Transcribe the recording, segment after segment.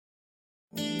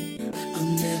I'll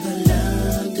never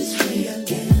love this way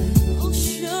again. Oh,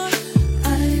 sure. I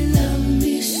love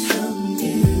me some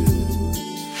you.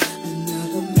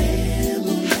 Another man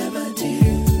will never do.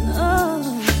 Oh,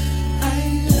 I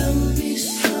love me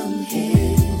some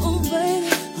him. Oh, baby.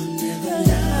 I'll never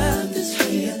love this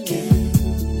way again.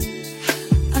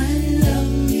 I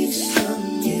love me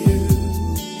some you.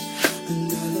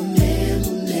 Another man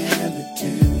will never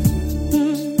do.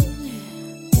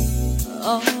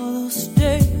 All those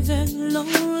days and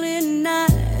lonely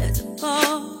nights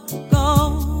are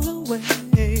gone away.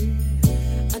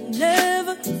 I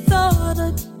never thought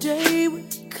a day would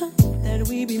come that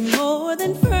we'd be more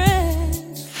than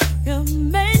friends. You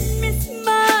made me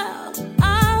smile,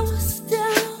 I was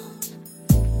down.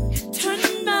 You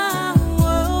turned my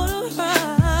world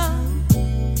around.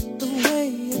 The way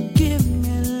you give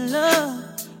me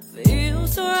love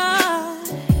feels right.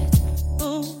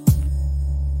 Ooh.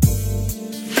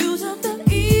 You took the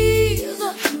ease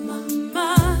off my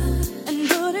mind and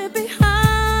put it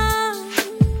behind.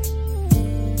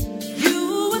 You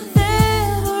were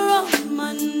there on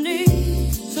my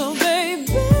knees, so baby,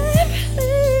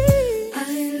 please. I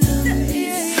love me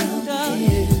some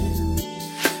him.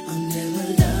 I'll never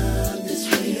love this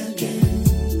way again.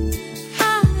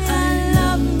 I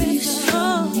love me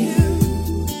some you.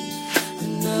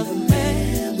 Another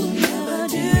man will never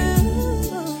do.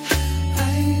 I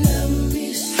love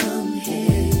me some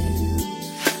him.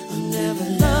 I'll never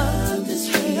love this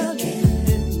way again.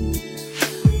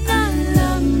 I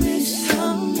love me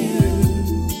some you.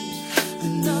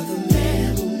 Another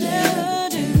man will never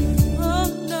do. Oh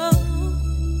no.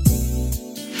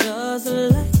 Just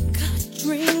like a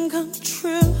dream come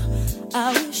true,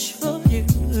 I wish for you.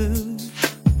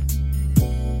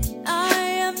 I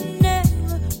have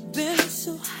never been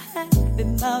so happy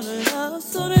about love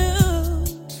so new.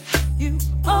 You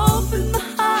opened my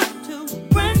heart to a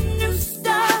brand new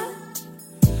start.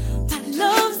 My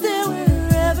love's there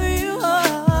wherever you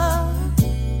are.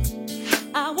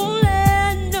 I won't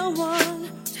let no one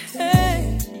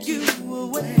take you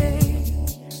away.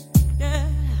 Yeah.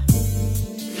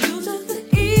 You took the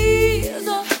ease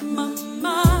off my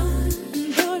mind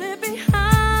and put it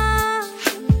behind.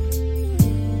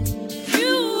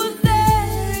 You were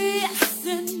there, yes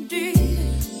indeed,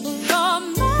 for all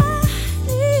my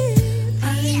needs.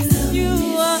 Yes, you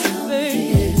are,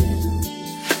 baby.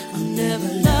 I'll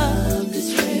never love this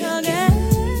way again.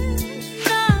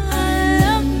 I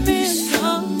love me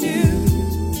some you.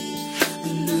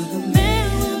 Another man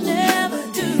will never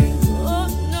do. Oh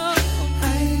no.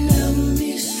 I love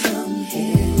me some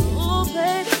him. Oh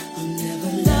baby. I'll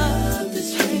never love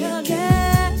this way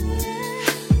again.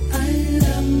 I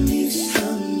love me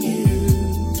some you.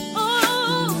 Oh.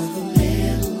 Another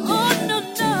man will never no,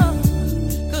 no.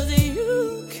 'Cause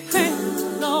you came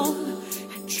along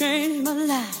and changed my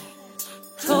life.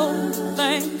 Told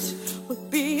things would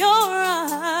be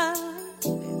alright,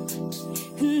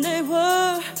 and they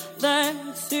were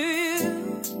thanks to you,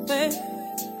 baby.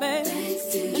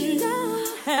 And now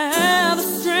I have the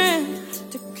strength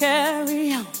to carry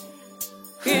on.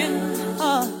 In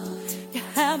her, you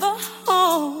have a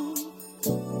home,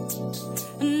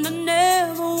 and I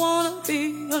never wanna be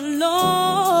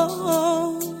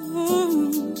alone.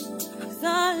 'Cause I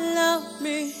love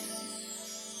me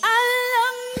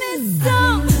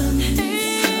some him.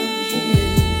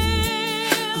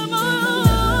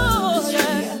 Oh,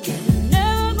 yeah.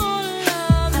 Never gonna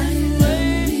love this way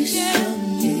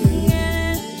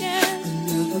again.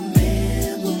 Another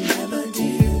man will never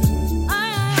do. I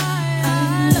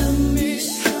love me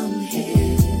some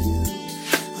him.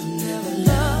 I'll never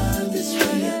love this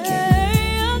way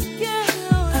again.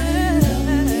 I love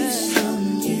me some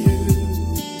you.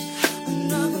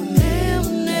 Another man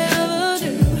will never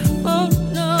do. Oh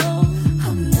no.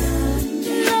 I'm not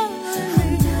me. I'm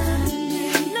not me.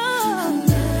 No. I'm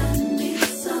not me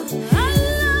some. I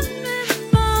love me,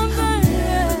 mama.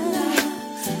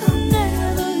 I'll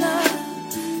never love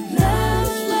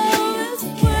this way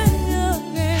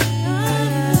again. I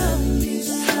love me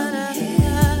some. I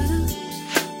love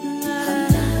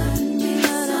me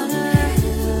some.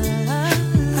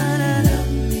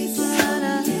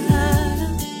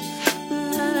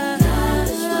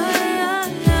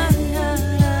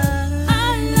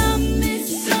 I love me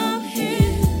some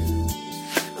him.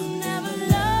 I'll never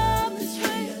love this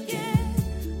way again.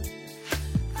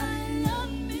 I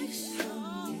love me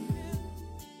some him.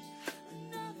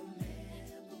 Another man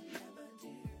will never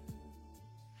do.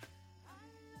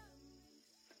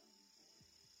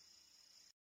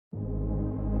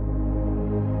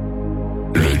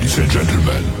 Ladies and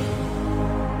gentlemen,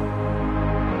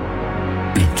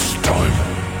 it's time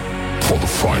for the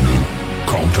final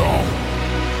Countdown.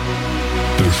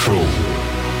 The show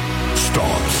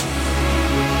starts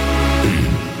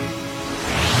in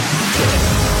 10,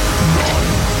 9,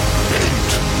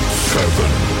 8,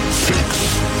 7, 6,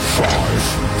 5,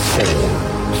 4,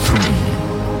 3,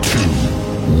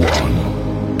 2,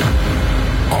 1.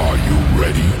 Are you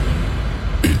ready?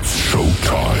 It's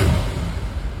showtime.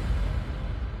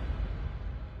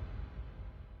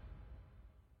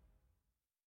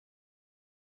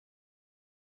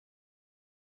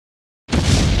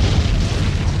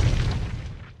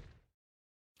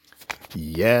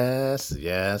 Yes,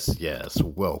 yes, yes.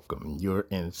 Welcome. You're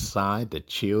inside the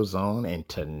chill zone, and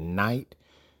tonight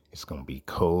it's going to be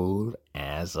cold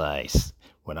as ice.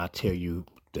 When I tell you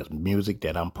the music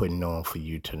that I'm putting on for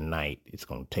you tonight, it's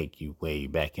going to take you way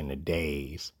back in the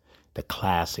days, the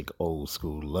classic old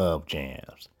school love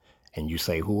jams. And you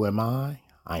say, who am I?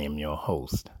 I am your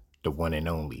host, the one and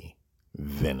only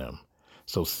Venom.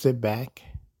 So sit back,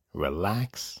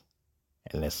 relax,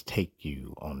 and let's take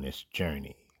you on this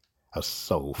journey of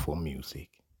soulful music.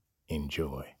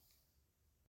 Enjoy.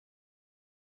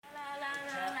 La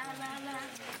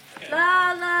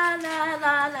la la la la la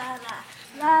la la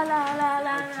la la la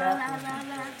la.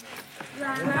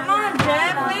 Come on,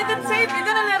 Jen, play the tape. You're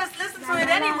gonna let us listen to it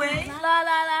anyway. La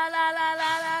la la la la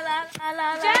la la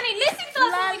la. Johnny, listen to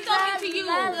us when we're talking to you.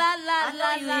 I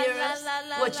know you hear us.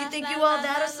 What, you think you all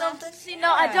that or something? See,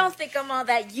 no, I don't think I'm all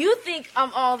that. You think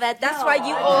I'm all that. That's why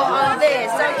you all on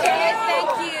this, okay?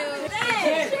 Thank you.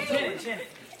 Janet.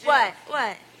 What?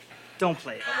 Don't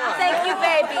play it. Thank you,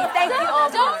 baby. Thank you all.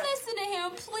 Don't listen to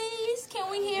him, please. Can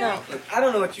we hear it? Look, I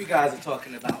don't know what you guys are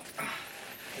talking about.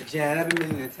 But Jan, I've been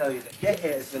meaning to tell you that your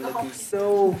hair has been looking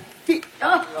so thick.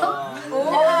 Don't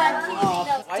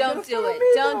do it.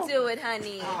 Don't do it,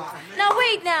 honey. Now,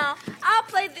 wait now. I'll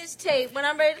play this tape when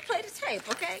I'm ready to play the tape,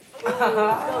 okay?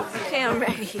 Okay, I'm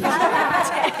ready.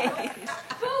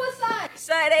 Boo aside.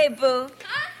 Side A, boo.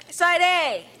 Side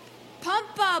A.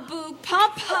 Pumpa, boo,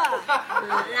 pumpa.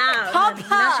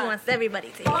 Now she wants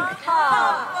everybody to hear it. All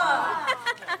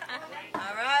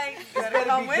right. This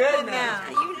better be good now.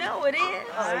 You know it is.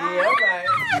 Oh, yeah, all right.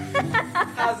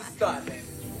 How's it start, then?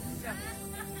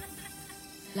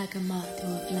 Like a moth to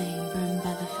a flame burned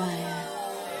by the fire.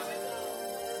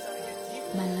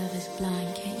 My love is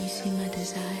blind, can't you see my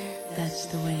desire? That's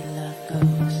the way love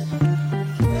goes.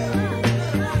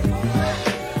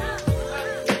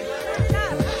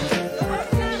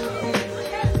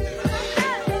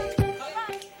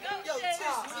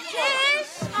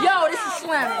 Yo, this is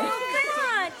slamming. Come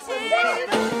on, Tish.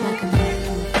 Like a moth to a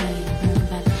flame burned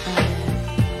by the fire.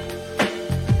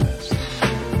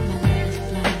 My love is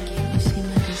blind, can't you see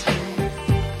my desire?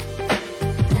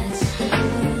 That's the way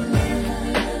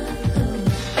love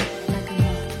goes. Like a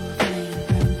moth to a flame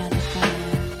burned by the fire.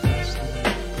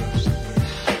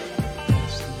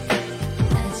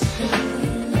 That's the way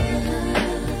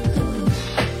love goes.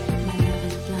 My love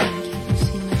is blind, can't you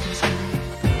see my desire?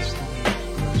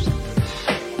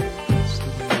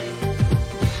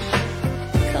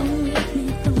 Come with me,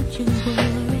 don't you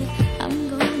worry. I'm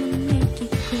gonna make you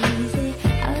crazy.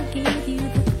 I'll give you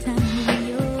the time of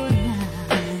your life.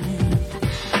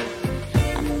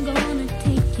 I'm gonna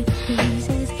take you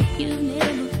places you've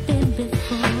never been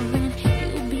before, and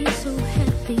you'll be so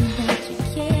happy that you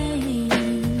came.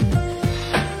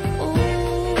 Oh,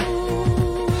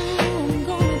 I'm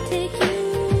gonna take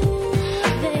you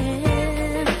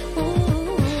there.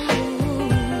 Oh,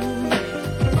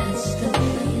 that's the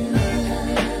way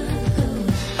love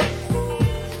goes.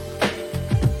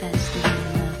 That's the way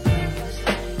love goes.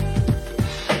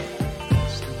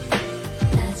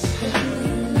 That's the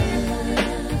way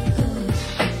love goes.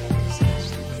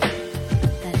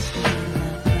 That's the way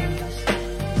love goes.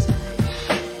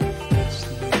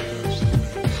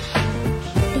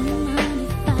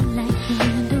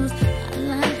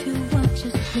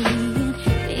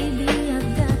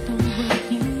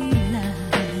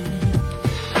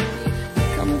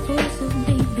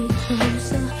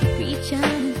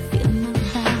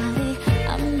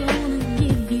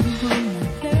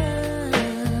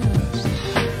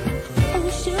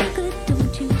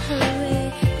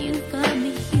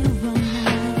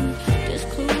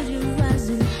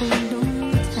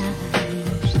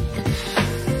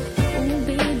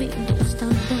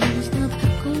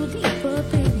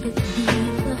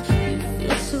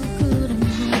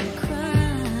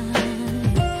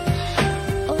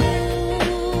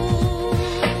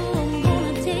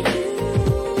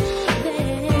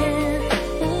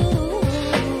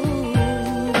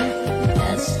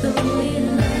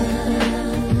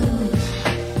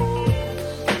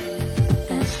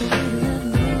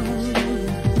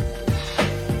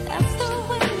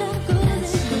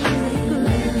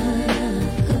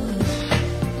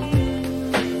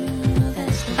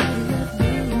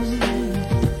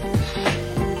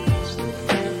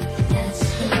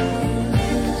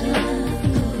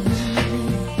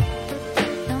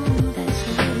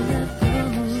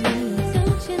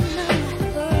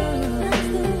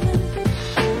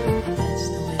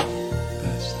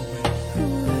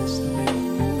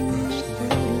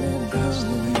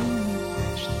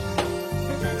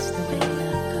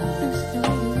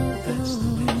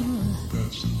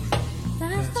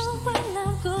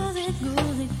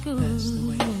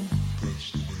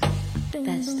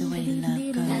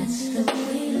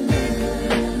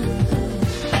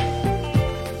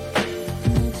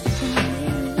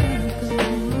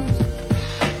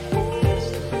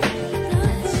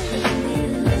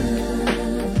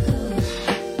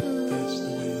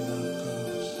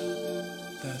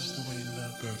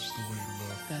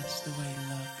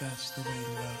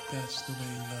 That's the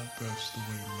way love goes.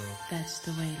 That's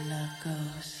the way love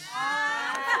goes.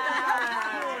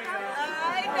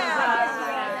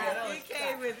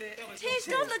 Teach,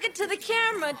 don't look into the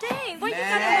camera. Dang, why you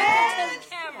gotta look into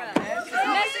the camera?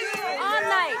 Message all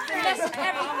night. Message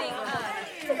everything up.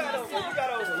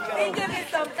 He give me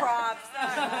some props.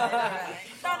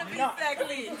 Trying to be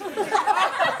sexy.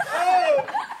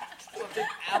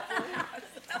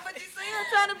 But you see her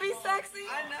trying to be sexy?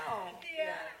 I know.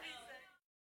 Yeah.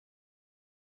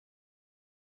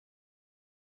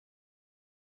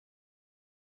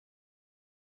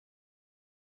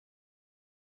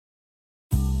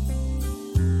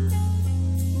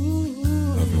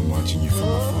 I've been watching you from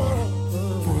afar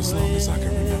for as long as I can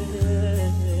remember.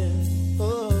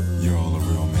 You're all a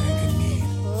real man can need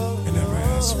and never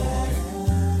ask for it.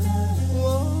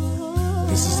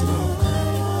 This is love,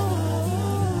 girl.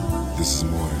 This is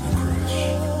more than a crush.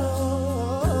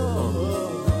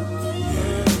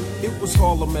 It was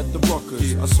Harlem at the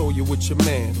Ruckers. I saw you with your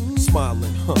man,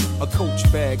 smiling, a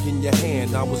Coach bag in your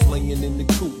hand. I was laying in the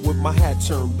coupe with my hat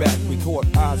turned back. We caught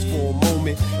eyes for a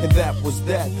moment, and that was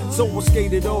that. So I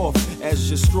skated off as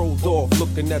you strolled off,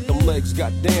 looking at them legs.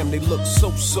 Goddamn, they look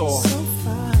so soft.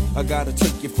 I gotta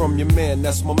take you from your man,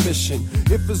 that's my mission.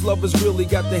 If his lovers really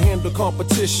got to handle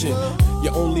competition, you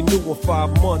only knew him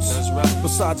 5 months.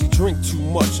 Besides, he drink too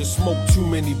much and smoke too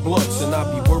many blunts. And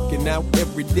I be working out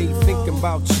every day thinking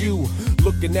about you,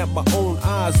 looking at my own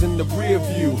eyes in the rear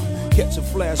view, catching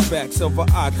flashbacks of our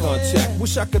eye contact.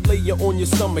 Wish I could lay you on your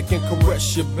stomach and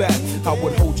caress your back. I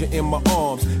would hold you in my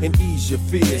arms and ease your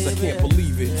fears. I can't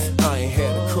believe it, I ain't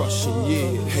had a crush in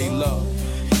years. Hey love,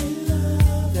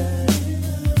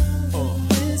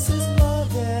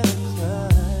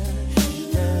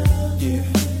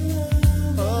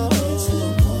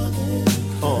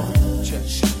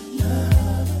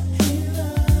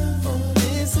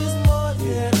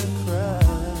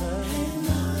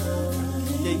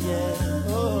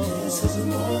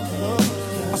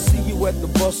 I see you at the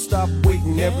bus stop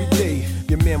waiting every day.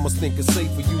 Your man must think it's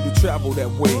safe for you to travel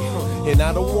that way. And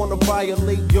I don't wanna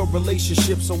violate your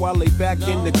relationship, so I lay back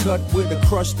in the cut with a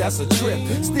crush, that's a trip.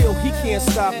 Still, he can't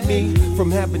stop me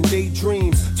from having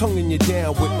daydreams, tonguing you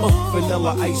down with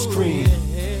vanilla ice cream.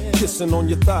 Kissing on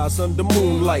your thighs under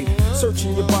moonlight,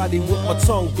 searching your body with my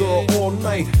tongue, girl, all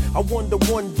night. I wonder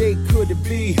one day could it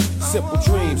be simple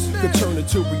dreams could turn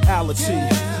into reality.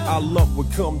 Our love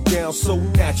would come down so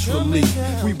naturally.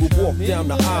 We would walk down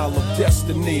the aisle of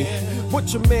destiny.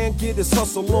 What your man get his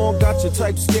hustle on, got your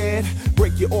type scared.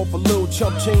 Break you off a little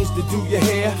chump change to do your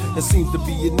hair. That seems to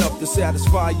be enough to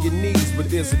satisfy your needs,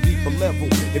 but there's a deeper level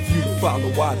if you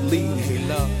follow I'd lead. Hey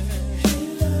love,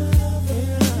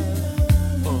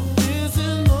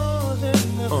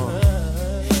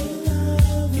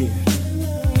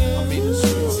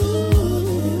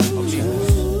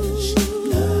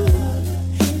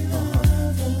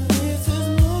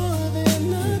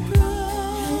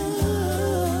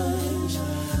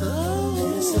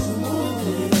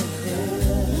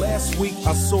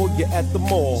 I saw you at the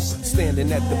mall,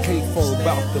 standing at the payphone,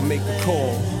 about to make a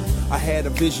call. I had a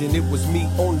vision, it was me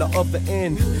on the other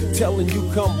end, telling you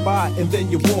come by, and then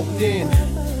you walked in.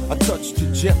 I touched you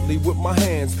gently with my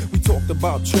hands. We talked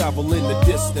about travel in the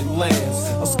distant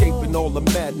lands, escaping all the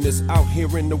madness out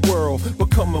here in the world,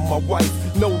 becoming my wife,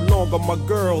 no longer my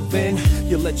girl. Then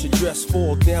you let your dress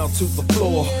fall down to the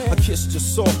floor. I kissed you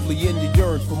softly and you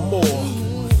yearned for more.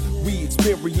 We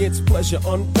experienced pleasure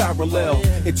unparalleled.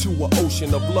 Into an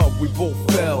ocean of love we both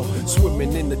fell,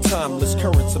 swimming in the timeless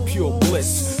currents of pure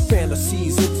bliss.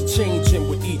 Fantasies interchanging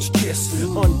with each kiss.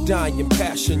 Undying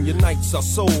passion unites our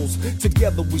souls.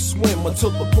 Together we swim until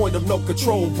the point of no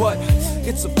control. But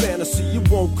it's a fantasy, it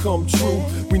won't come true.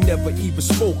 We never even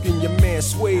spoke and your man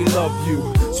Sway love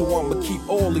you. So I'ma keep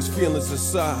all these feelings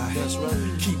inside. That's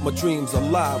right. Keep my dreams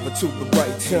alive until the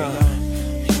right time.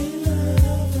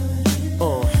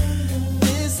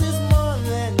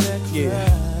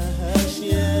 Yeah.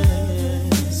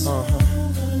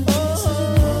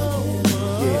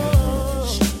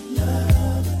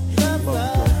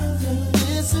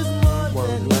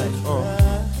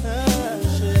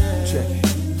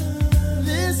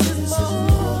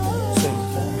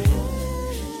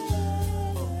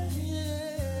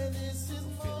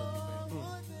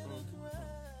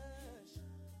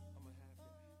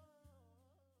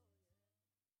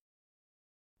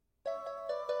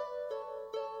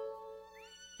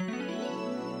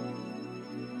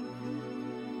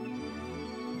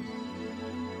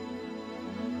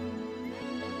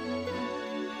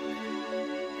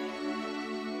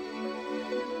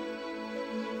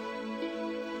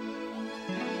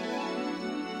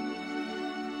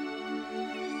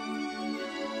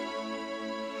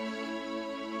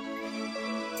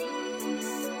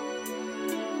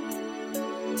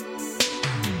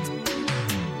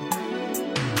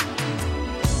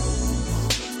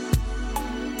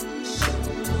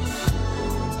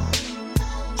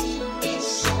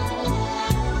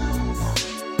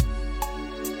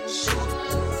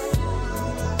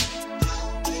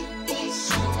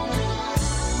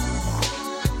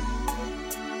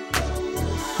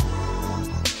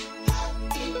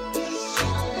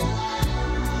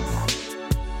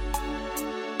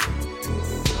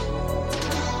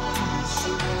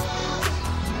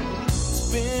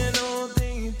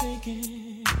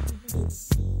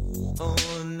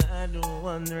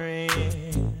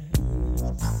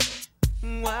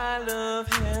 love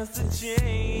has to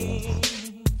change.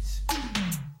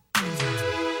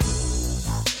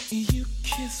 You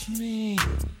kiss me,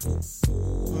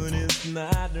 but it's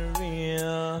not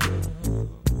real.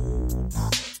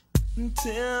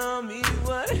 Tell me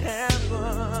what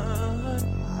happened.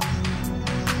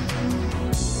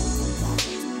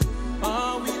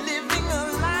 Are we living a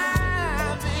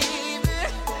lie, baby?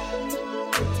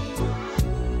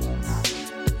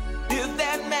 Is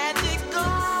that magic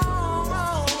gone?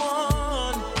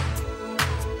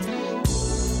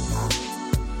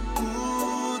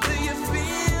 Ooh, do you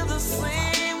feel the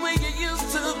same way you used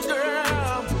to,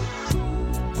 girl?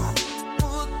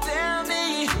 Ooh, tell me,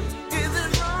 is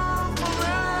it wrong for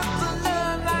us to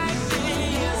love like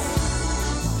this?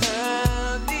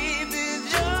 How deep is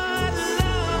your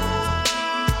love?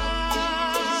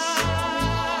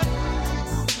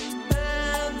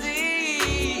 How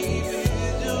deep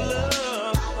is your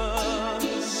love?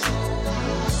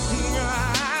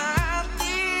 How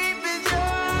deep is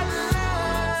your love?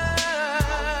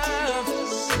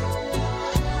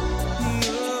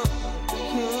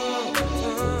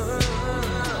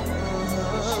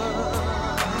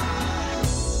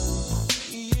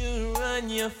 You run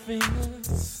your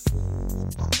fingers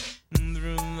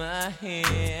through my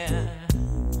hair.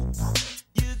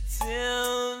 You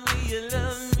tell me you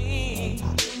love me.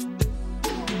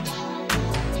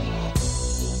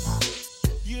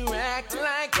 You act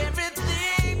like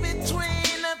everything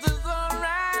between us is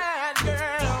alright,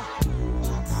 girl.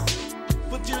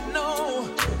 But you know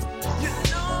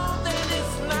that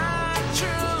it's not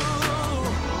true.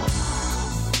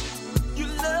 You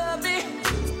love me,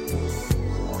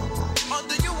 or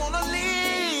do you wanna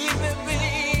leave me,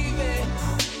 baby?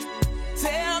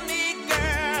 Tell me,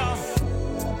 girl.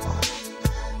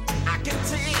 I can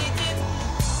take it.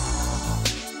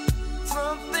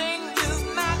 Something is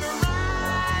not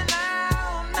right now,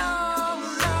 no.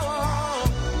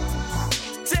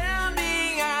 Tell me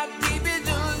how deep is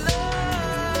your love?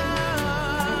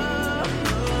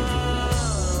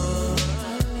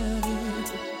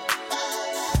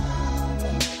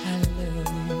 I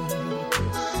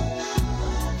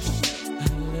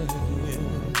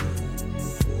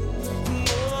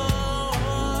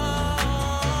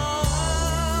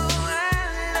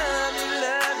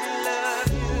love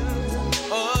you.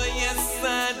 Oh, yes, I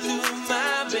do,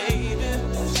 my baby.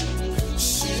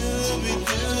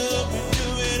 Do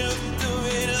it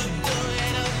up,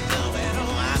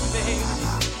 my baby.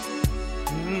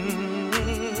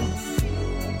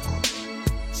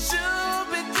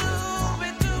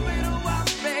 My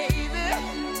baby.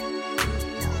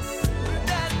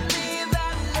 That means I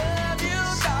love you,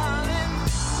 darling.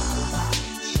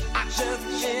 I just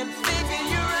can't figure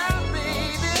you out,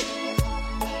 baby.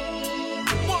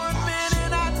 One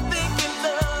minute I think you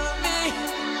love me,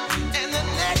 and the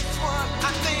next one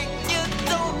I think you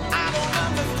don't. I don't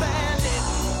understand it.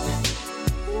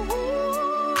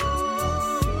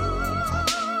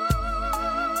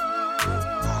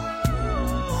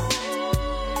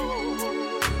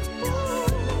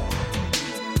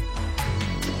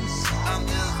 I'm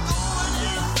just going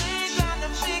insane trying to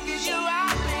figure you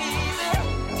out, baby.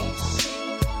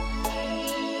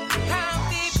 How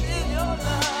deep is your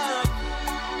love?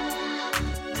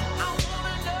 I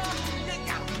wanna know. You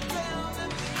got to tell me,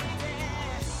 baby.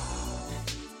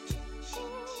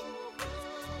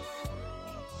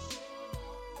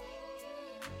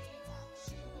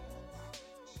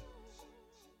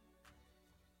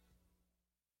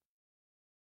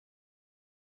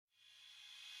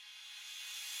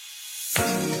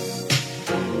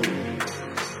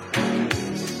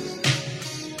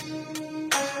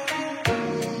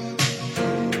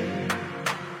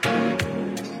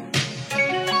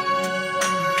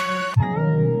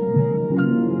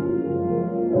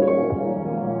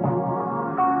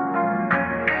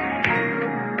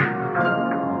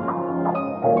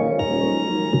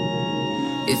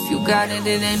 If you got it,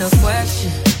 it ain't a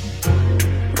question.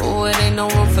 Oh, it ain't no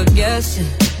room for guessing.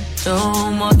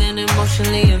 No more than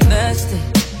emotionally invested.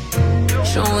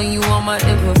 Showing you all my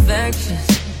imperfections.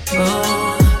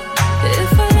 Oh,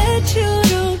 if I let you,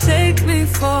 don't take me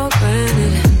for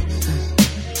granted.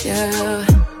 Yeah,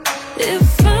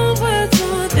 if I were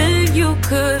more than you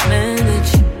could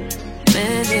manage,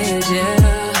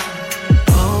 yeah.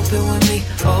 Open with me,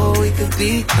 oh, we could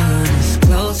be honest.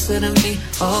 Closer to me,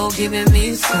 oh, giving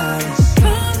me silence.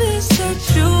 Promise that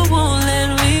you won't let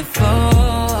me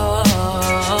fall.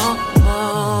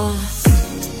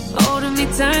 Holding me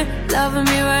tight, loving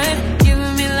me right,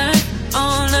 giving me life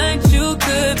all night. You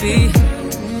could be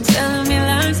telling me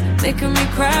lies, making me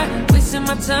cry, wasting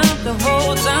my time the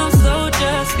whole time. So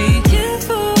just be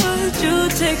careful what you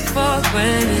take for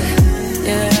granted.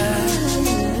 Yeah.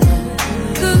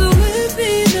 'Cause with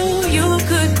me, no, you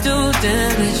could do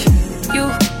damage.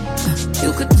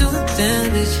 You could do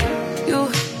damage. You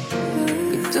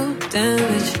could do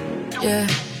damage. Yeah.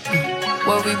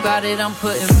 Worry about it, I'm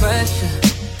putting pressure.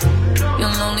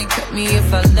 You'll only cut me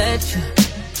if I let you.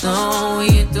 No, we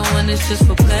ain't doing this just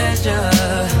for pleasure.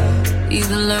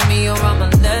 Either learn me or I'm a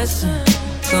lesson.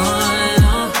 Going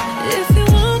on. If you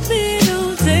want me,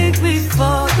 don't take me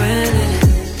for granted.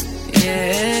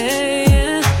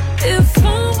 Yeah. If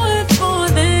I'm worth more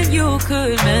than you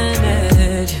could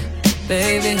manage,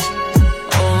 baby.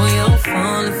 Oh, you're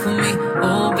falling for me.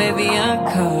 Oh, baby, I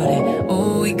caught it.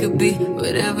 Oh, we could be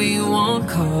whatever you want,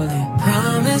 call it.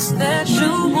 Promise that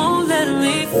you won't let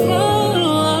me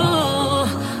fall.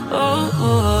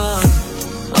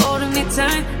 Holding me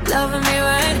tight, loving me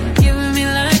right, giving me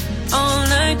life all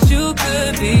night. You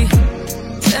could be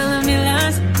telling me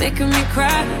lies, making me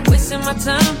cry, wasting my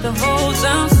time the whole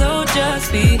time. So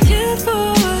just be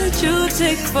careful what you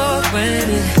take for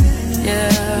granted.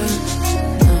 Yeah.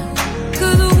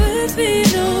 'Cause with me,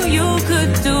 no, you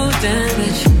could do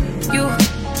damage.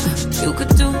 You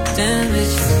could do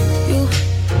damage. You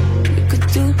could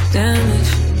do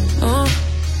damage. Oh,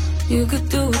 you could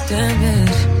do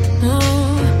damage.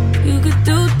 Oh, you could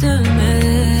do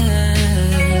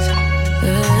damage.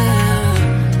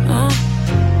 Yeah. Oh,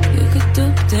 you could do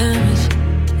damage.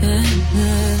 Yeah.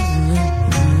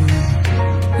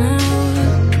 Oh,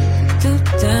 do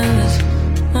damage.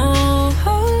 Oh,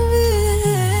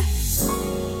 yeah.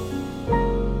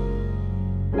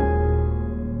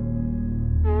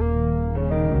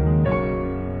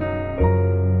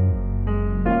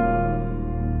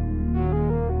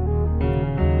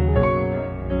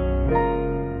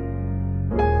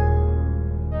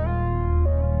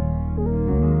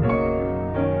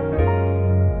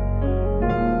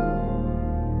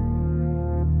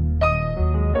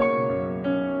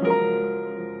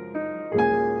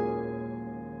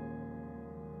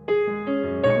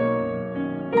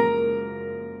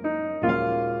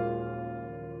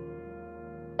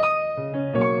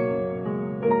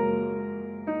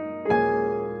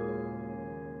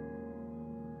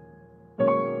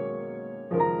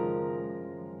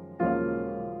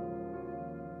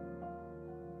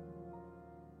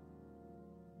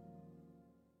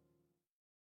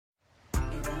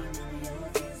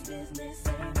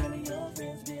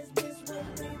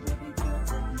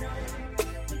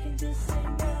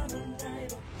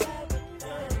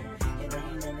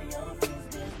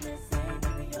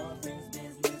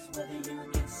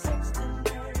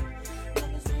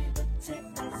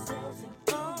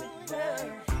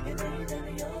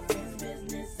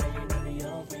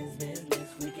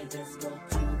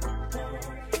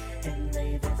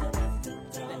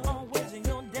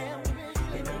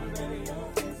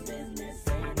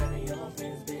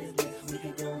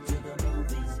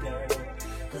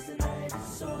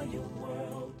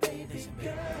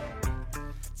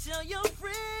 Tell your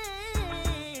friends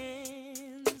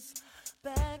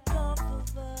back off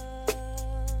of us,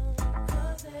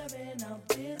 'cause they're in our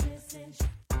business and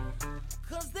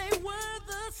 'cause they were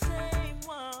the same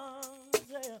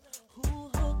ones who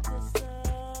hooked us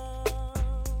up,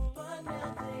 but now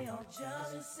they all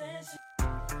jealous and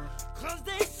 'cause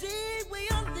they see we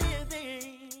are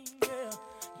living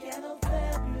ghetto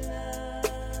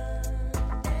fabulous,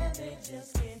 and they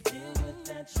just can't deal with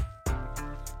that shit.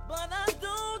 But I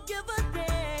don't give a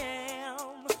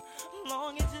damn,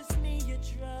 long as it's me you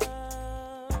trust,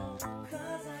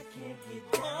 'cause I can't get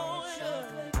down with you.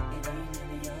 It ain't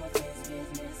none of your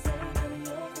business, ain't none of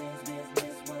your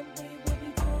business, what we will be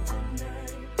doing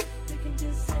tonight. We can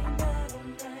just sing out all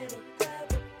night or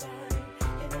grab a bite.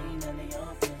 It ain't none of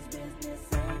your business,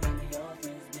 ain't none of your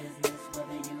business,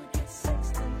 whether you get sex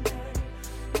tonight.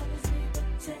 Long as we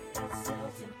protect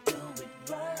ourselves and do it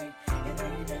right. It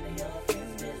ain't none of your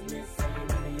business, ain't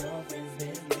none of your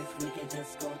business. We can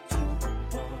just go to the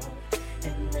bar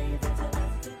and leave it till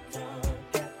after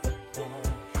dark at the bar.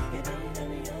 It ain't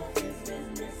none of your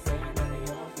business, ain't none of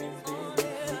your business.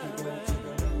 We can go to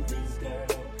the movies, girl,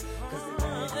 'cause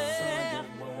tonight is on your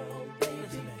world,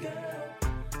 baby girl.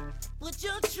 Put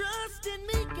your trust in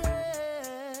me,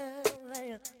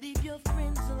 girl. Leave your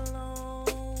friends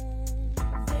alone.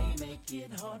 They make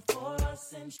it hard for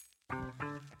us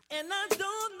and I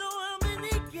don't know how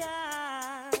many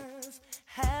guys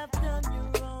have done you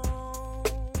wrong,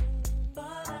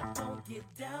 but I don't get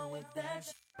down with that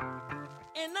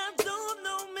and I don't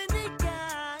know many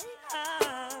guys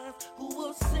who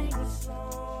will sing a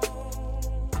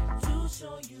song to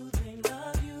show you they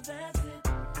love you, that's it.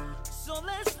 So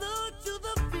let's look to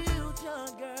the future,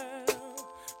 girl,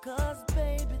 'cause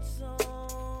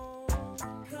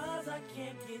I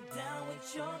can't get down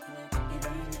with your clique. It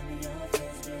ain't none of your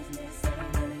friends' business.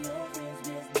 Ain't none of your friends'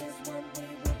 business. What we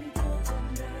will be doing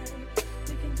tonight.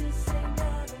 We can just hang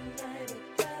out all night or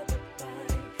grab a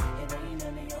bite. It ain't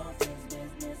none of your friends'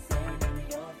 business. Ain't none of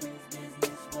your friends'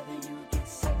 business. Whether you get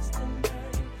sex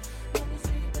tonight. Long as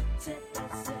we protect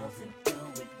ourselves and do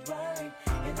it right.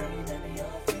 It ain't none of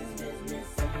your friends' business.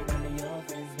 Ain't none of your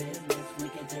friends' business. We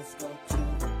can just go to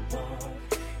the bar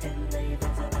and leave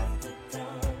until after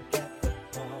dark at the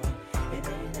bar. It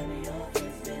ain't none of your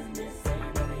friends' business.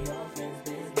 Ain't none of your friends'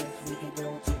 business. We can go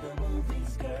to the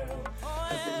movies, girl.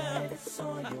 Cause tonight it's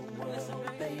all your world,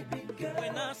 baby girl.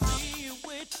 When I see you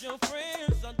with your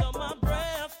friends under my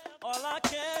breath, all I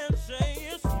can say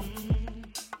is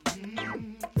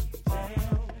damn.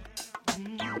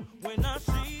 When I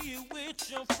see you with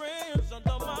your friends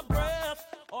under my breath,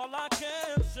 all I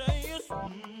can say is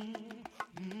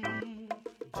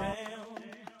damn.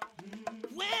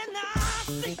 When I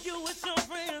see you with your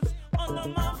friends under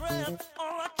my breath,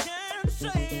 all I can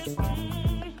say is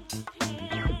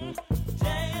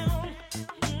damn.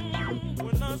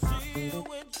 When I see you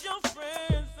with your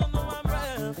friends under my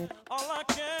breath, all I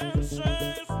can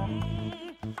say is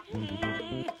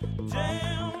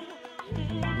damn.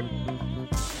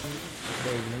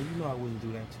 Baby, man, you know I wouldn't do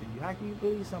that to you. How can you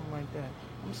believe something like that?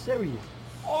 I'm serious.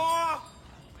 Oh,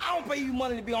 I don't pay you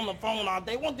money to be on the phone all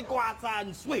day. Want to go outside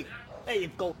and sweep. There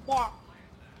you go. Walk.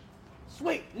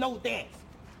 Sweep, no dance.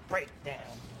 Break down.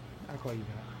 I'll call you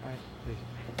back. All right, peace.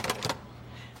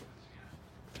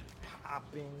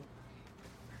 Popping.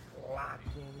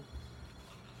 Locking.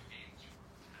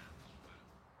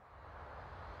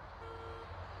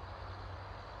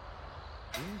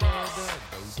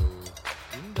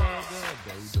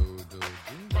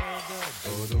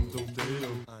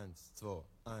 Eins, zwei,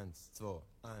 eins, zwei,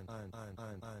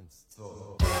 eins,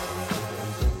 zwei.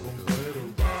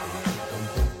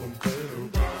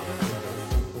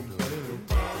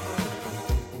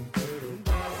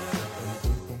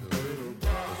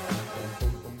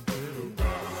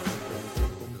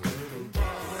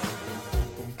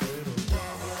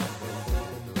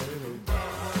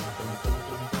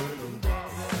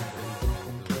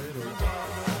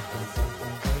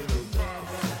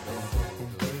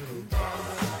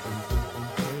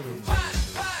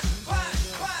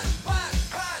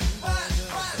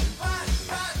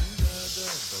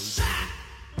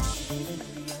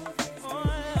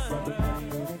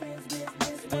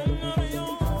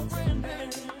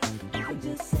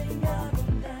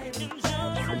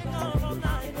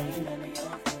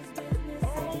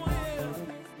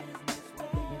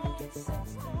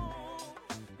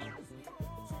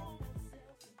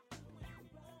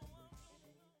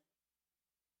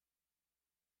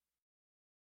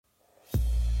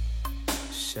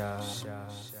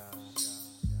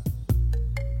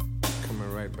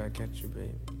 Coming right back at you,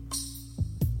 baby.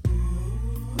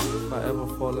 If I ever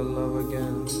fall in love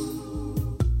again,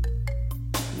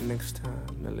 next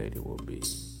time the lady will be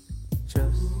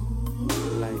just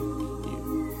like you.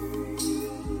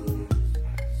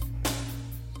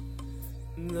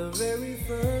 The very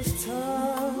first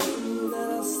time that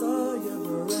I saw your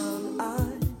brown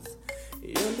eyes,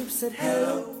 your lips said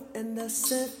hello and I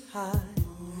said hi.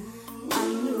 I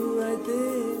knew right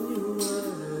then you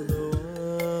were the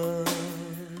one.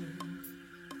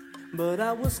 But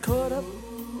I was caught up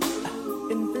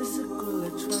in physical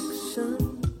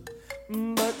attraction.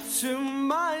 But to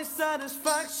my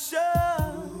satisfaction,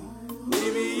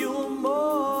 baby, you were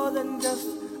more than just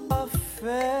a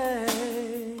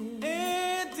fame.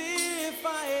 And if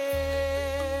I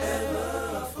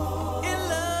ever fall in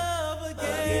love again,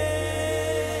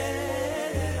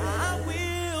 I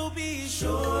will be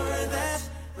sure that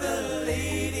the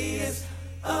lady is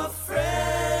a friend.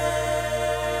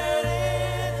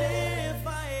 And if I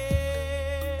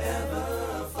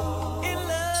ever fall in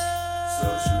love,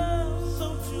 so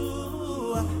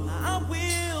true, I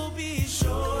will be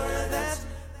sure that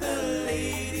the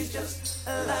lady's just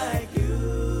like you.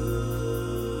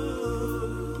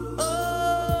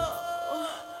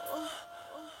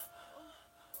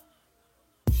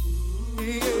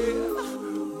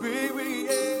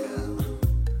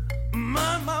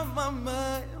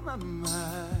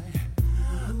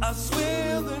 I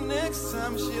swear the next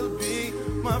time she'll be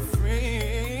my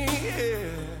friend.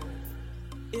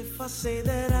 If I say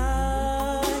that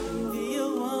I can be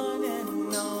your one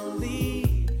and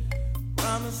only,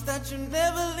 promise that you'll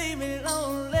never leave me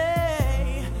lonely.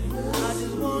 I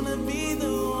just wanna be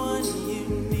the one you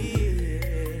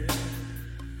need.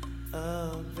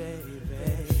 Oh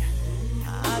baby,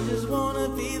 I just wanna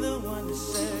be the one to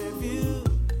serve you.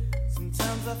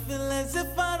 Sometimes I feel as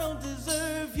if I don't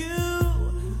deserve you.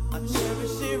 I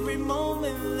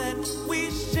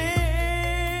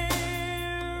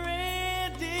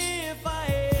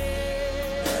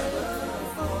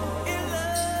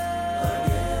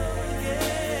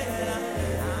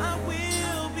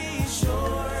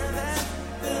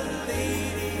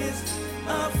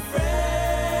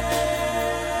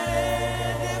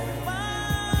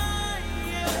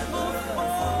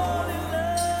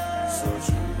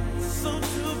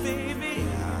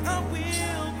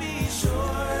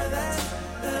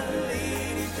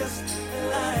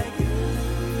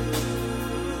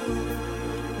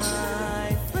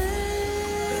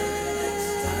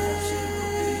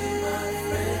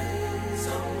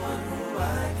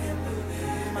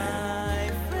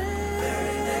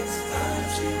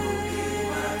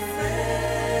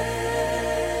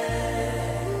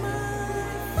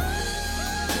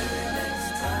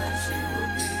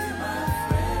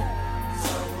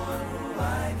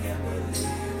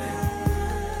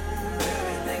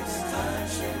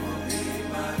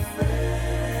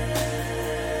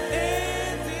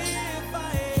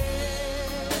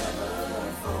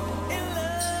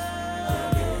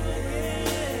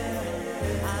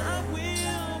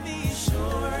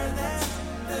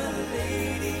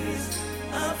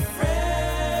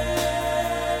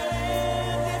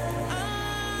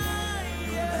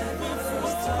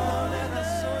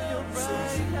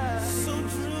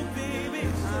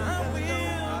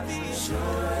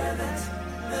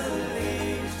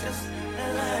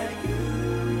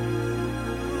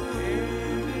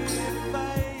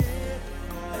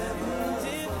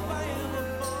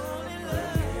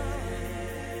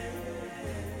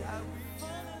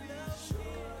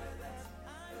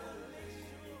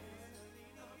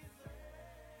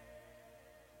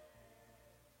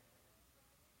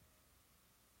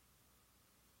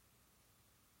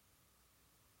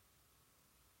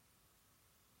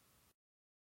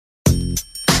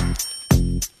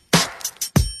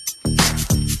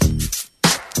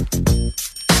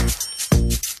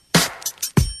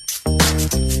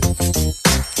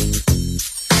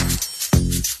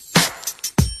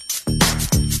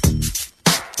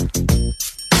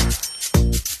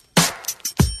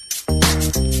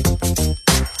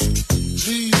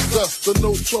the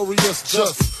notorious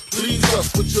just. Please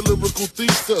us with your lyrical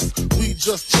thesis. We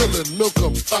just chillin', milk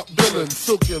 'em, top billin',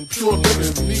 silkin', pure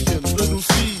linen, vegan, little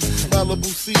seeds,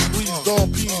 Malibu sea breeze,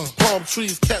 dawn peas, palm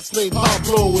trees, cats named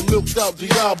Pablo and milked out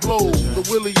Diablo. The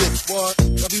williest, why?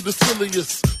 I be the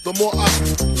silliest. The more I,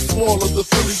 the smaller the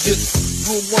Philly gets.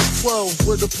 Room 112,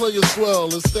 where the players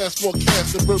dwell, and stash more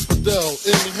cash than Bert Fidel.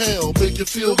 Inhale, make you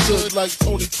feel good like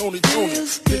Tony.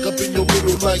 Pick up in your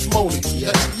middle like Moni.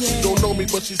 Yeah. She don't know me,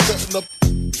 but she's setting up.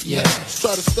 Yeah.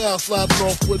 Try to style sliding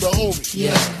off with a homie.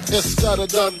 Yeah. Escada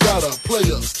Don Gata,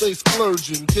 player, stay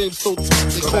splurging. Game so tight,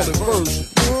 they call it version.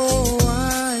 Oh,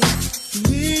 I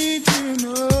need to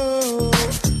know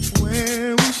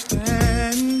where we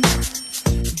stand.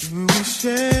 Do we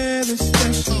share the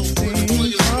special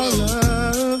thing called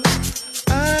love?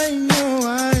 I know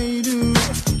I do.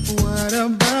 What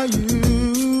about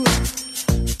you?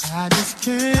 I just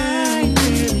can't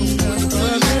get enough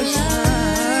of this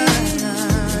time.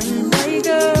 Where you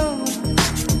go?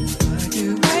 What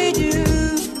do I do?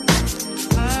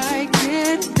 I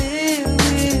can't live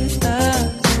without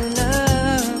your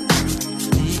love.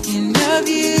 Thinking of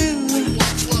you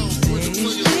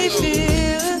makes me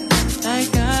feel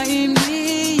like I am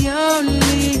the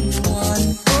only one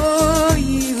for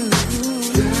you.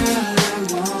 Girl,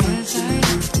 I want to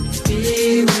be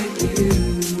with you.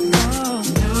 Oh,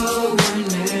 no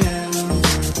one else,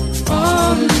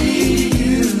 only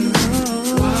you.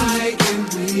 Why can't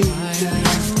we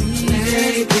just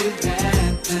make it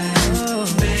happen?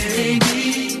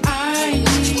 Baby, I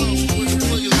need you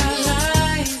in my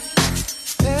life.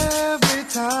 Every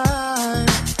time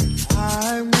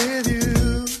I'm with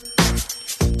you,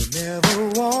 never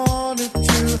wanted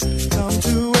to come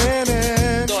to an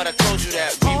end. Thought I told you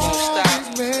that we won't stop.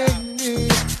 Make me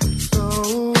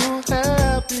so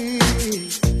happy.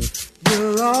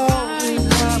 You'll always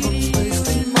have a place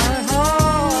in my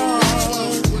heart.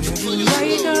 Where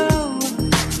you go?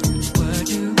 What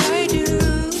do I do?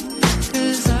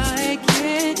 'Cause I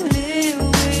can't live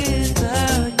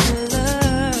without your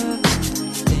love.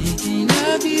 Thinking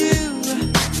of you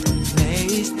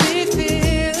makes me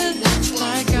feel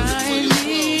like I'm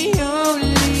the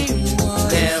only one.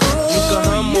 Damn, you can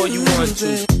hum all you want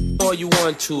to. All you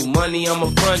want to, money I'ma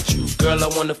front you, girl I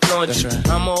wanna flaunt you. right.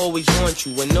 I'ma always want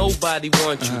you when nobody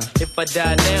wants you. If I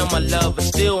die now, my love will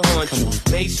still haunt you.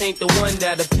 Mace ain't the one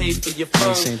that'll pay for your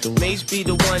Mace ain't the phone. one. Mace be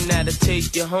the one that'll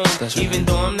take you home. That's right. Even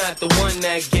though I'm not the one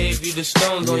that gave you the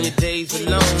stones on your days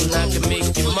alone, I can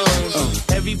make you moan.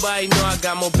 Everybody know I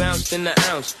got more bounce than an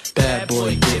ounce. Bad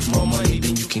boy, get more money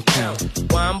than you can count.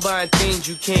 Why I'm buying things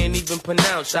you can't even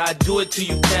pronounce. I do it to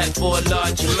you, cat, for a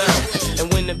large amount.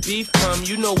 And when the beef come,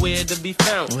 you know where to be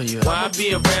found. Where you at? Why I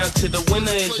be around till the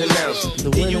winner is announced?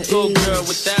 Here you go, girl,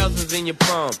 with thousands in your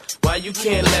palm. Why you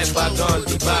can't let bygones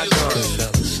be bygones?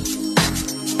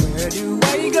 Where do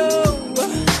I go?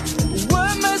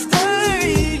 What must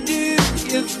I do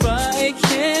if I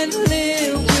can't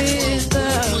live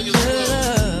without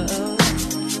love?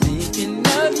 Thinking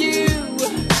of you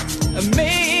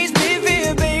makes me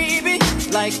feel, baby,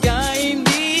 like I'm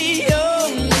the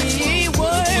only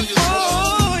one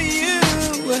for you.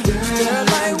 Girl,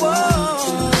 I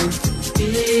want,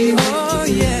 oh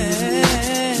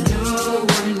yeah, no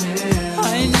one else.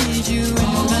 I need you in my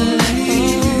life,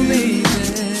 oh baby.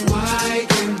 Why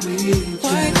can't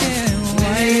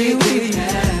we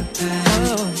happen?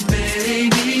 Oh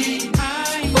baby,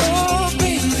 oh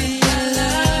baby, I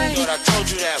like. Thought I told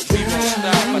you that we won't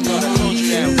stop. I thought I told you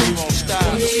that we won't stop.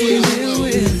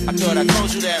 I thought I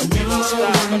told you that we won't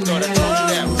stop. I thought I told you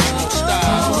that we won't stop.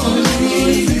 I thought I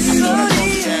told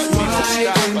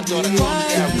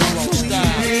you that we won't stop. I thought I told you that we won't stop.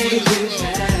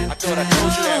 I thought I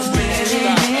told you that we won't stop. I thought I told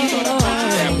you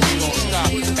that we won't stop.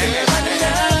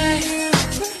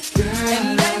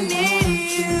 And I need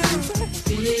you.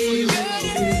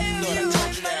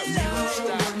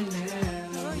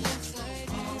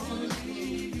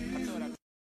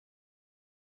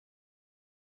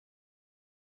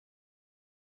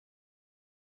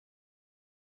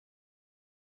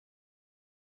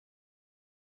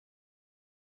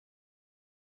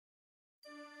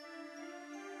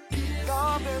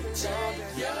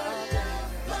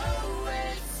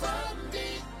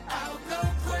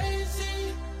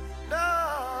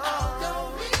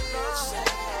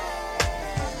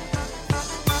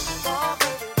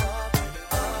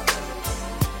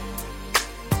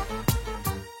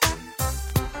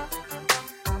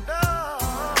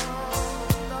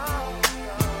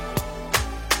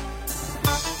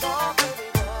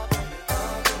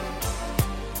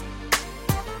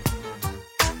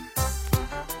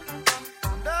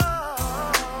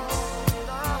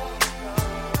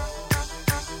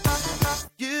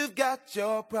 got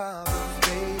your problems,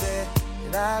 baby,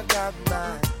 and I got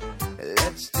mine.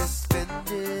 Let's just spend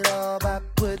it all by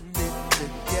putting it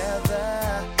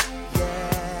together.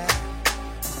 Yeah.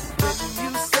 When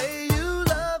you say you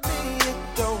love me, it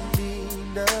don't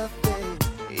mean nothing.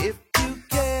 If you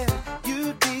care,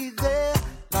 you'd be there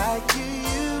like you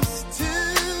used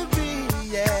to be.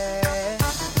 Yeah.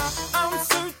 I'm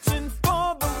searching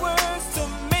for the words to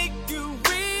make you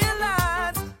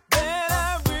realize that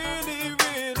I really,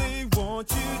 really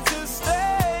want you to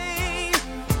stay.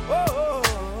 Oh,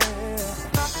 yeah.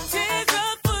 Tears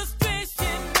of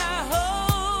frustration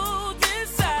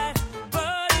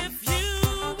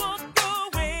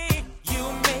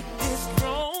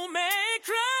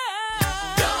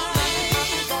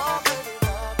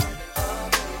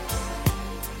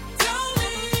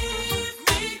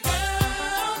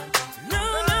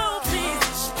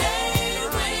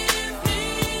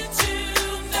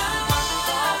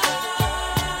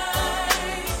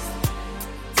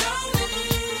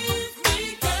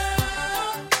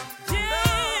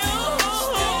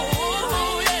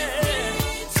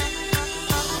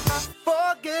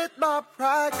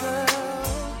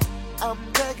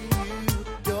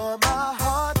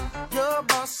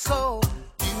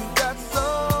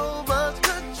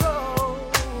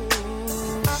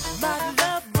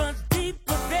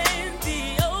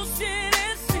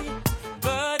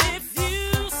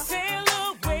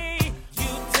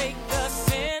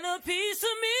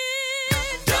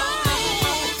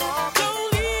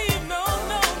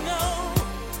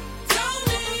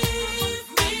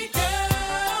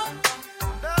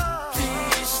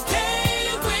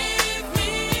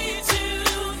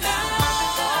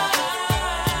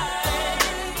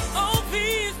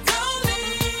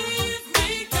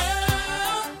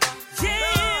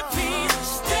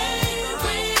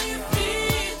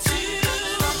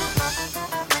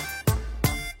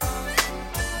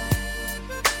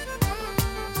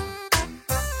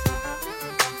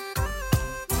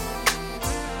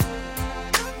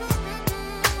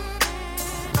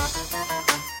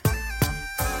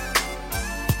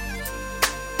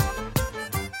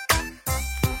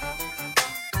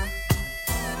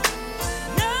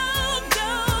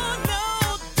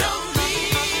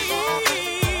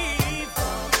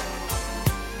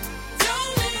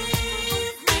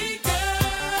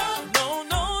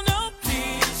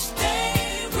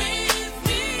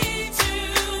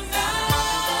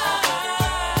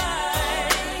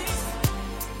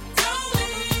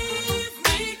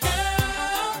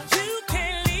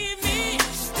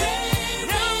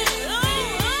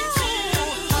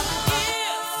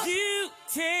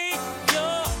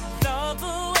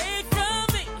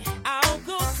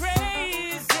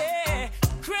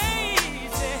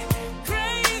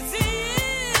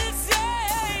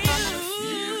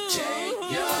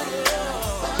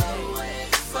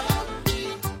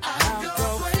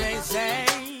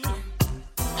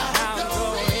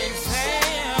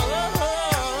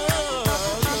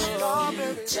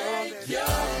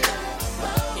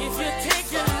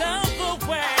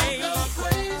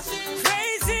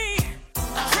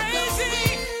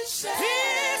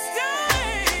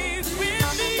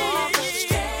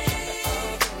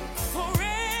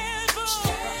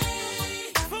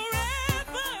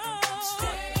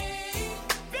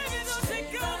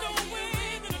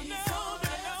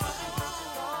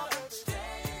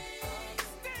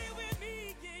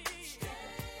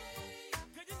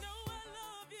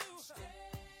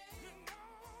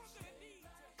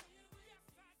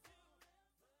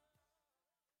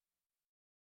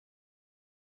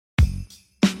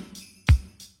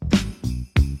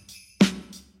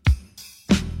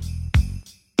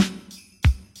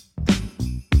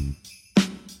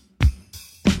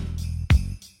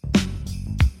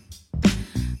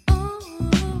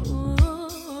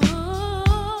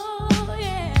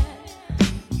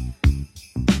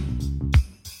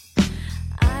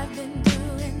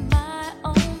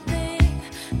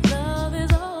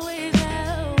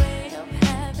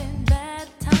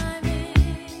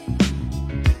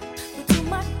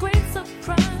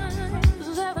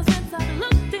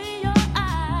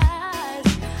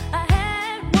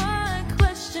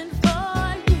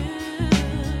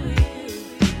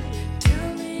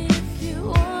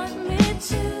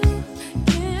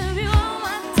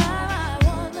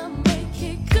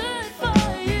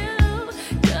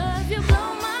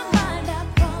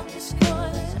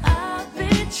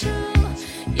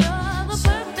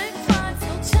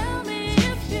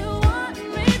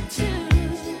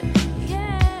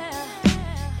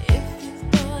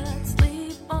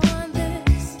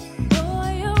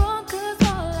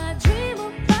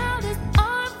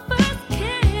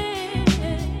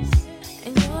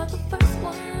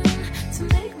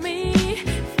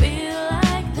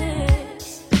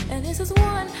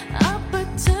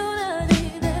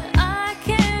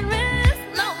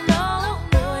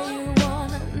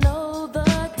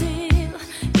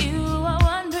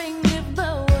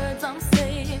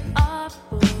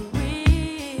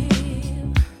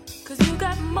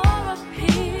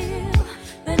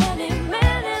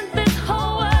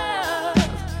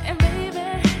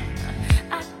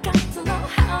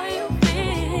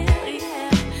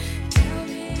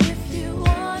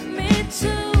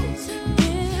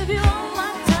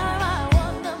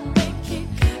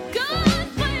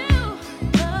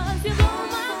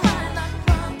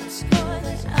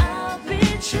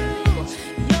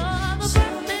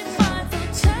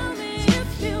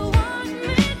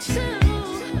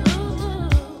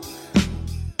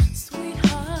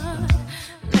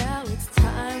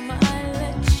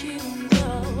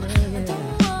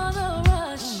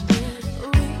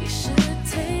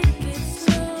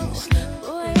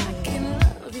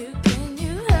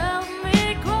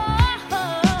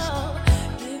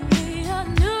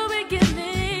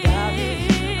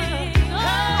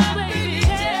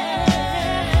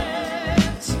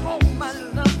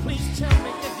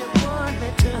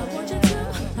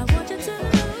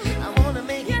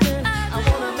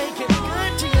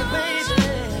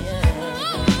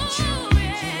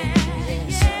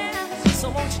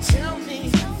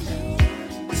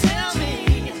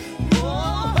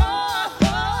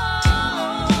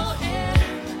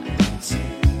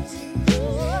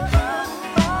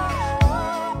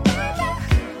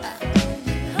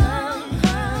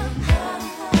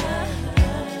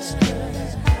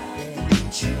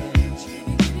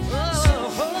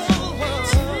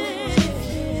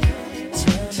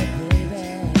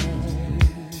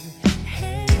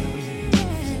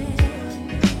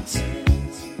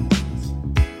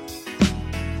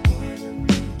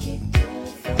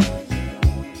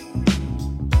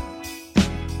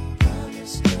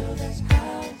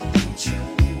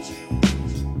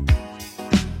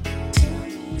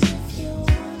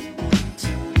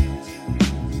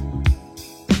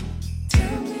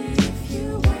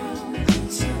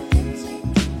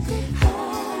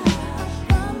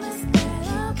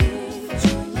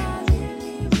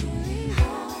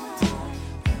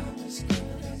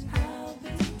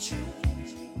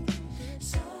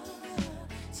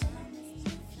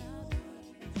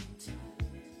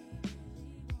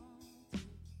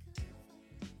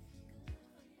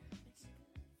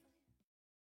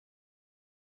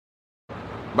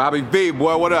Bobby V,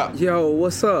 boy, what up? Yo,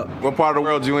 what's up? What part of the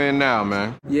world you in now,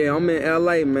 man? Yeah, I'm in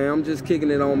LA, man. I'm just kicking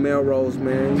it on Melrose,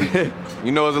 man.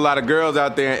 You know there's a lot of girls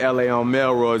out there in LA on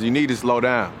Melrose. You need to slow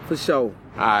down. For sure.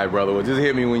 All right, brother. Well, just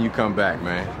hit me when you come back,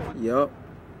 man. Yup.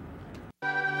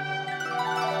 Tim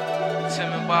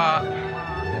and Bob,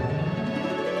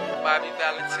 Bobby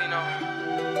Valentino,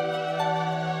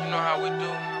 you know how we do.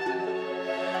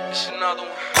 It's another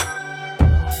one.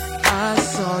 I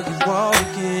saw you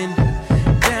walking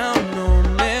down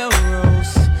on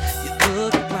Melrose. You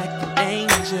look like an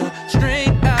angel straight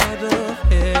out of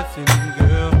heaven,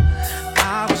 girl.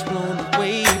 I was blown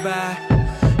away by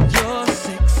your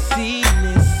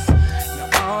sexiness. Now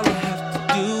all I have to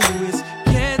do is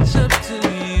catch up to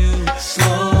you.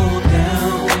 Slow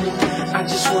down, I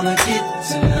just wanna get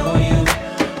to know you.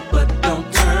 But don't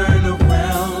turn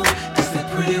around, 'cause that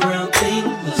pretty round thing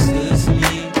looks good to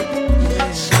me.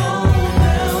 Slow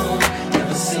down,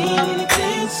 never seen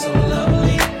anything so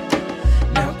lovely.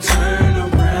 Now turn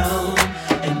around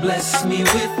and bless me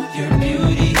with your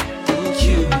beauty,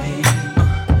 cutie.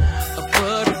 A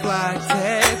butterfly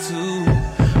tattoo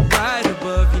right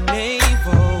above your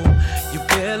navel. Your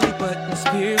belly button's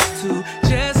pierced too,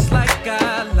 just like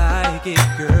I like it,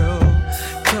 girl.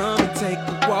 Come and take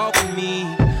a walk with me.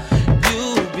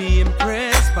 You'll be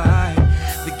impressed by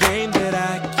the game that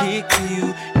I kick to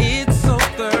you. It's so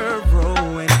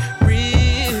thorough and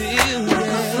real. Like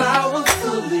a flower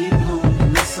fully bloomed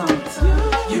in the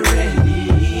summertime. You're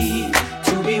ready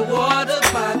to be watered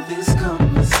by this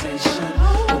conversation.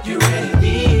 Hope you're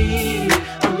ready.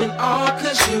 I'm in awe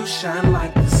 'cause you shine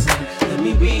like the sun. Let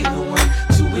me be the one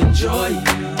to enjoy you.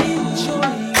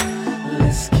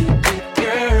 Let's kick it,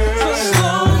 girl. So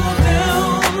slow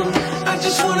down. I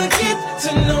just wanna get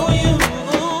to know you.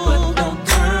 But don't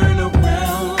turn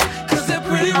around, 'cause that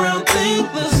pretty round thing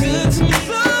looks good to me.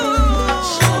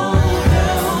 Slow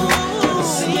down. Never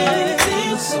seen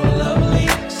anything so lovely.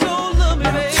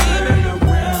 Now turn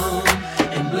around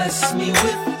and bless me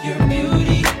with your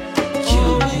beauty,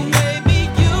 cutie. Baby,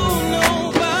 you know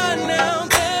by now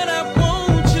that I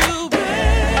want you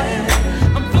bad.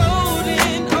 I'm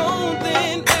floating on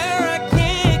thin air, I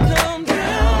can't come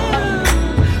down.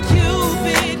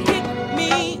 Cupid hit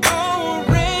me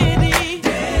already.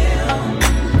 Damn.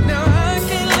 Now I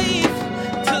can't leave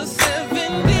till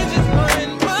 7 digits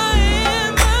behind my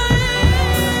hand.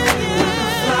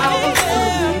 Flower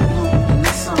fully bloomed in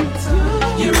the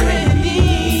summertime. You're ready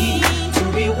to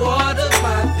be watered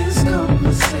by this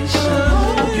conversation.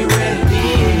 Hope you're ready.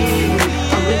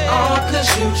 I'm in awe 'cause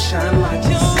you shine like the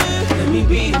sun. Let me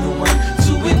be the one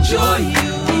to enjoy you.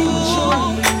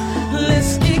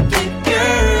 Let's kick it,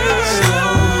 girl.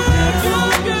 Slow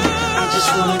down. I just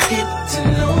wanna get to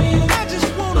know you.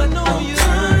 But don't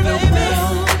turn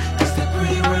around, 'cause that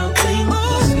pretty round thing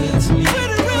looks good to me.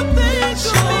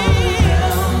 Slow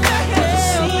down. Never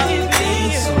seen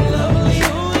anything so lovely.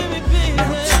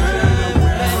 Now turn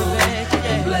around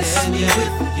and bless me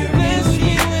with your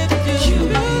beauty, cutie.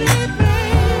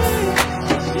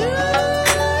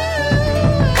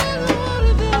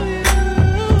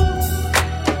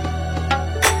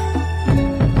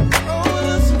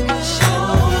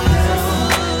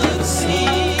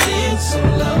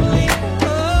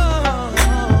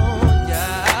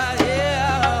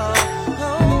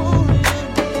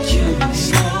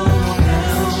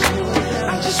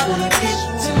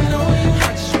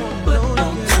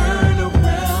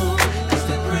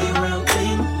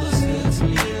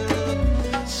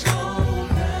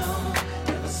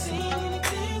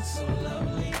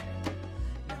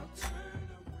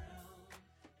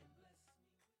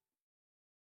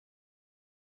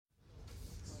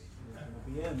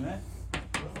 Yeah, man.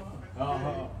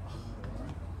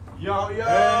 Yo, yo.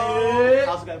 Hey.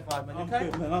 How's it going, 5 man? You okay?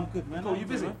 Good, man. I'm good, man. Cool, I'm you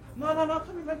good, busy? man. No.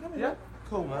 Come here, man. Come here. Yeah?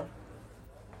 Cool, man.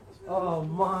 Oh,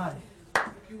 my.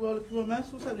 Looking well, man.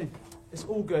 So what's happening? It's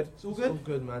all good. It's all good? All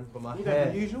good, man. But my You hair.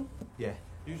 don't usual? Yeah.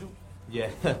 Usual? Yeah.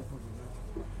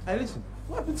 Hey, listen.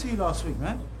 What happened to you last week,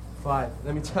 man? 5.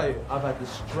 Let me tell you, I've had the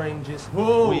strangest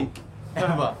Whoa. week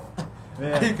ever.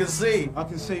 Yeah. You can see. I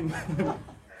can see. Their family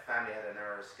had a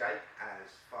narrow escape as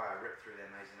fire ripped through their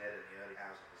maison head in the early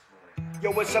hours of this morning. Yo,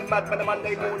 it's a madman on a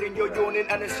Monday morning, you're yawning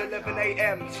and it's 11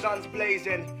 a.m, sun's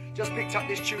blazing. Just picked up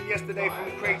this tune yesterday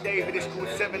from Craig David, it's called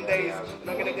 7 Days. And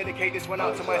I'm gonna dedicate this one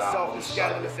out to myself, the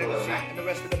Scandalous MC, and the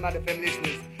rest of the Mad FM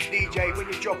listeners. DJ, when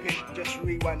you drop it, just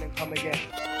rewind and come again.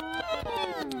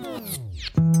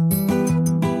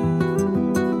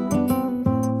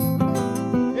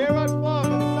 Hero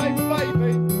Farmers, say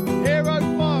baby. Hero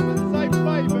Farmers, say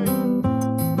baby.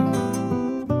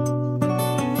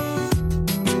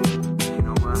 You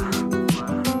know what?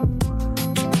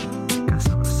 Got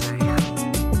something to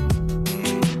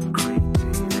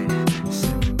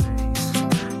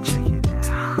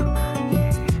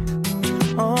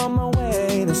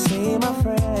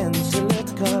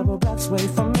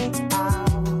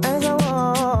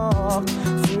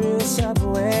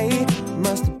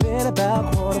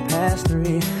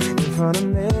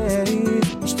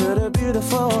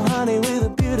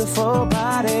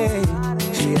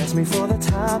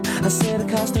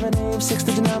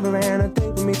plan a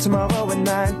date with me tomorrow at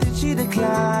 9. Did she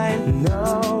decline?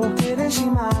 No. Didn't she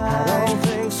mind? I don't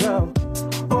think so.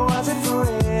 Or was it for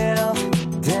real?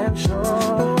 Damn sure.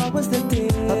 But what was the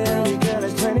deal? A baby girl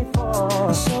is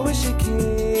 24. So is she keen?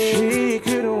 She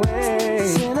couldn't wait.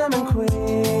 Cinnamon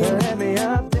queen. Let me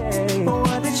update. But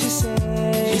what did she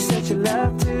say? She said she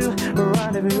loved to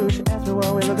rendezvous. She asked me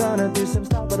what we were gonna do. Some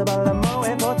stuff with a bottle of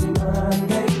Moët for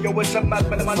Monday. Yo, what's up, man?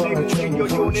 But Monday morning, you're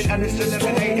yawning and it's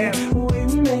 11 a.m.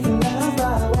 We making love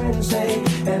by Wednesday,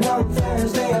 and on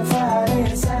Thursday and Friday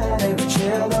and Saturday we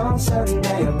chilled on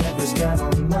Sunday. I met this guy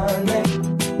on Monday,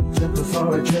 took her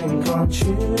for a drink on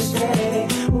Tuesday.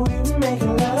 We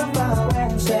making love by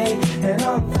Wednesday, and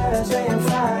on Thursday and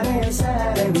Friday and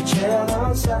Saturday we chilled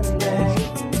on Sunday.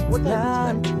 What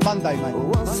time? Monday, mate.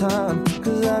 One time,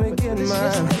 cause I be getting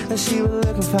mine, and she was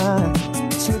looking fine.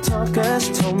 Sweet talker,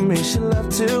 she told me she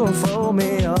loved to unfold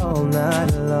me all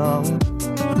night long.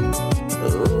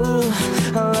 Ooh,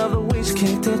 I love the way she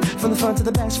kicked it, from the front to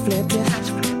the back she flipped it.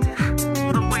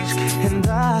 And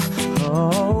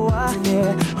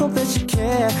yeah, hope that you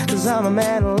care, cause I'm a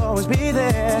man who'll always be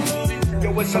there.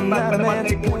 Yo, what's up, man? But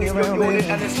Monday morning, you're yawning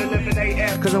and it's 11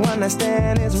 a.m. Cause the one night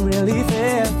stand isn't really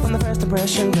fair. From the first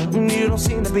impression, you don't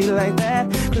seem to be like that.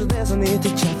 Cause there's no need to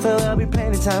check, for there'll be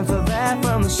plenty time for that.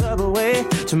 From the subway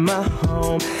to my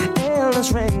home,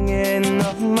 endless ringing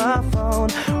off my phone.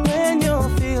 When you're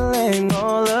feeling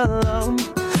all alone,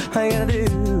 all you gotta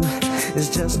do is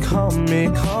just call me.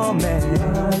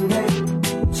 Monday,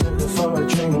 took her for a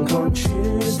drink on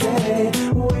Tuesday.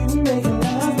 We making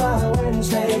love by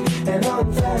Wednesday, and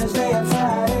on Thursday and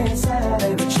Friday and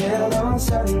Saturday we chilled on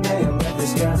Sunday. I met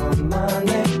this girl on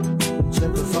Monday,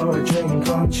 took her for a drink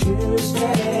on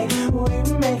Tuesday. We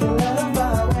making love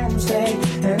by Wednesday,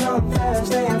 and on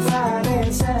Thursday and Friday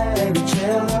and Saturday we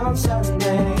chilled on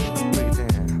Sunday.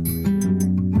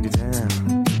 Break it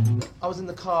down. I was in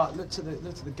the car, looked to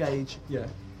the gauge, yeah,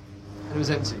 and it was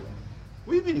empty.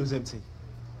 What do you mean it was empty?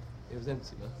 It was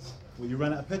empty, man. Well, you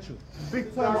ran out of petrol.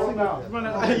 Big time signal. You ran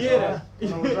out of Yeah.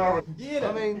 Yeah.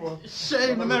 I mean,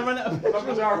 shame. The man ran out of petrol.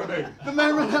 The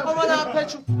man ran out. I ran out of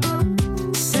petrol.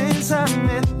 Since I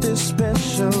met this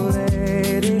special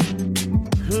lady,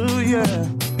 ooh yeah,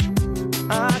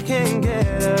 I can't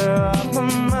get her off my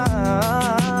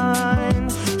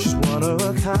mind. She's one of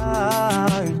a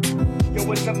kind. Yo,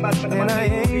 what's up, man? But And I Monday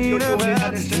morning, ain't you're yawning and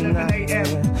about it's to 11 a.m.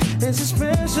 It's a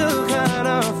special kind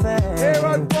of thing.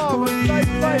 Hero Farmer, stay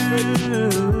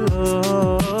favourite.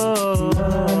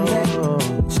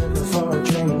 Took her for a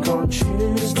drink on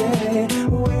Tuesday.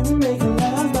 We making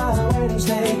love by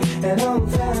Wednesday, and on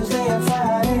Thursday and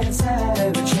Friday and Saturday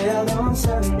we chilled on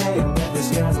Sunday. I met this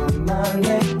girl on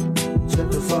Monday,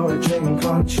 took her for a drink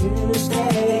on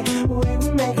Tuesday. We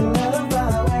making love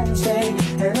by Wednesday,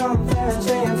 and on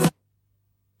Thursday and Friday.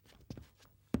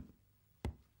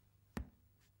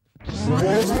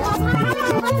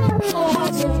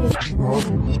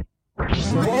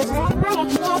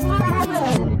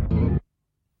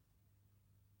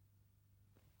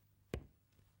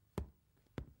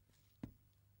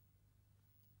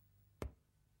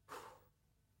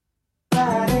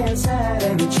 Friday and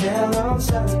Saturday we chill on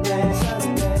Sunday.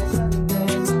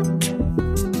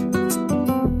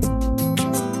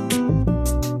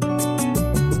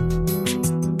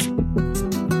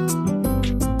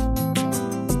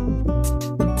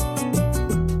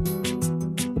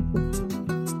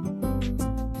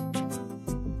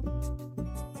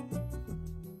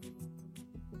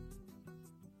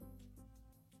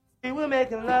 We were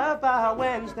making love by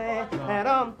Wednesday, and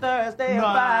on Thursday and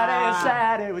Friday and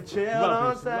Saturday we chilled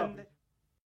on Sunday.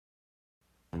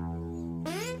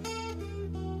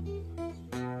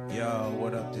 Yo,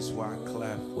 what up? This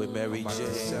Wyclef with Mary J.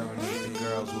 Serenade the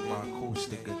girls with my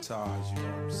acoustic guitars, you know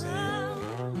what I'm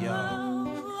saying?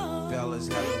 Yo, fellas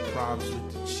having problems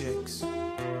with the chicks.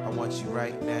 I want you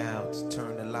right now to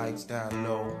turn the lights down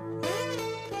low.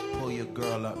 Pull your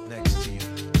girl up next to you.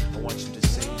 I want you to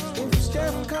say these words. If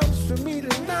Steph comes for me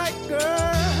tonight, girl,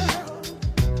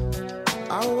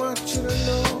 I want you to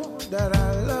know that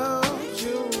I love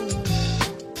you.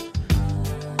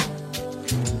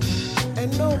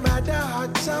 And no matter how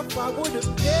tough I would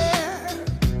appear,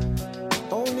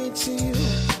 only to you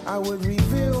I would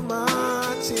reveal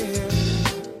my tears.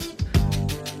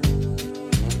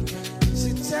 So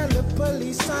tell the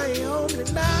police I ain't home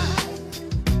tonight.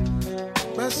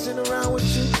 Messing around with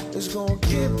you is gonna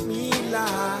give me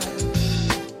life.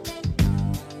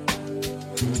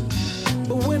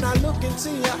 But when I look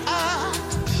into your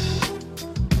eyes,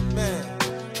 man,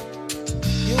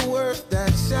 you're worth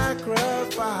that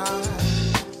sacrifice.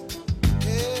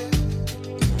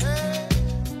 Yeah.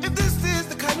 If this is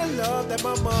the kind of love that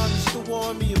my mom used to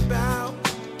warn me about.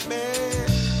 Man,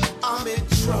 I'm in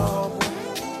trouble.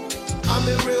 I'm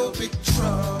in real big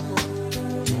trouble.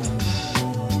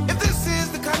 If this is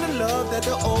the kind of love that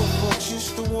the old folks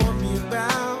used to warn me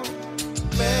about,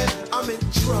 man, I'm in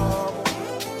trouble.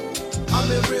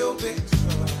 I'm in real big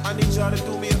trouble. I need y'all to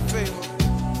do me a favor.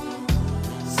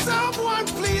 Someone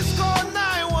please call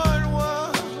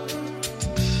 911.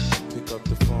 Pick up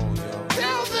the phone, yo.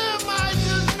 Tell them I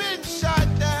just been shot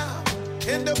down,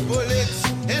 and the bullets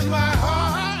in my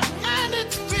heart, and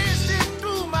it's piercing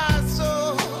through my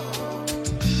soul.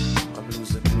 I'm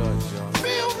losing blood, yo.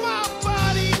 Feel my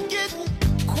body getting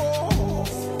cold.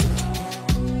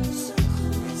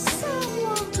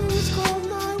 Someone please call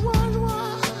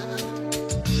 911.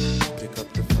 Pick up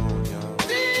the phone, yo.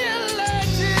 The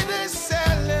alleged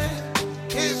assailant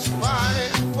is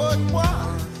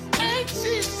 5'1", and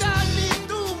she shot me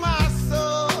through my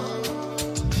soul.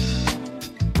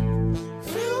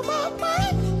 Feel my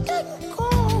body getting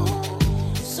cold.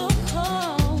 So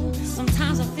cold.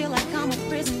 Sometimes I feel like I'm a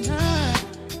prisoner.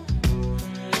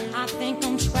 I think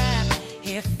I'm trapped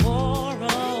here for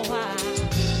a while.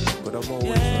 But I'm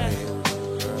always right here.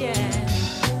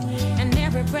 Yeah. And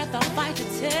every breath I fight to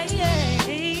take.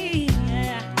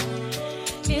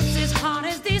 It's as hard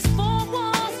as these four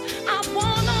walls I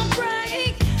wanna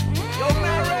break. Yo,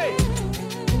 Mary!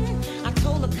 I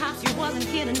told the cops you wasn't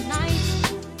here tonight.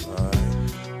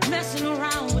 Messing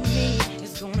around with me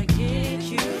is gonna get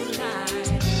you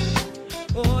lied.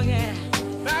 Oh yeah.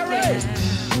 Mary! Yeah.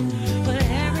 But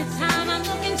every time I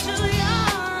look into your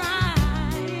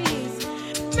eyes,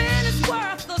 man, it's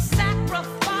worth the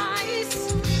sacrifice.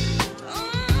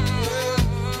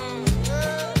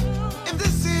 If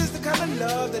this is the kind of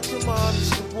love that your mom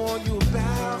used to warn you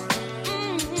about,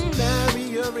 Mary,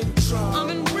 you're in trouble. I'm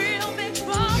in real big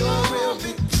trouble. You're in real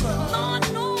big trouble. Lord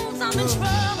knows I'm in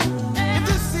trouble. If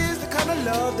this is the kind of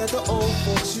love that the old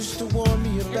folks used to warn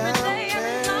me about,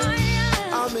 man,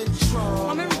 I'm in trouble.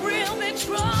 I'm in real big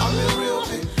trouble. I'm in real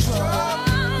big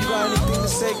trouble. You got anything to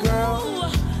say, girl?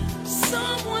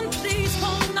 Someone please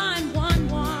call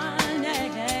 911.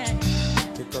 Yeah.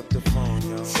 Pick up the phone,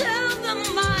 yo. Tell them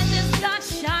I just got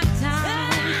shot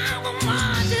down. Tell them I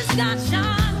just got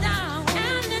shot down.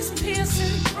 And it's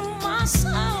piercing through my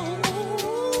soul.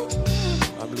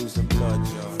 I'm losing blood,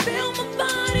 yo. Feel my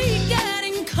body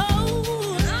getting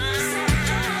cold.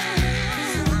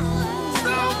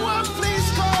 Someone please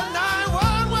call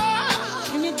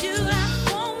 911. Can you do that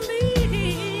for me?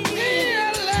 The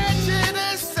alleged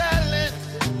assailant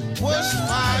was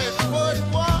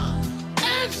 5'1",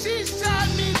 and she shot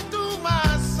me through my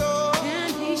soul.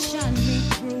 And he shot me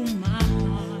through my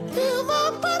heart. Feel my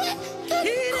body He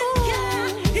didn't care,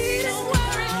 he didn't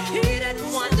worry, he didn't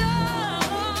wonder.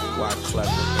 Why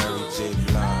Clever, Mary J.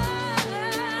 Blige?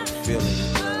 I'm feeling you,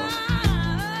 girl.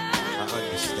 I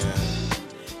understand.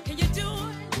 Can you do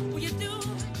it? Will you do it?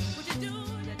 Would you do it?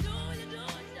 Will you do it? Will you do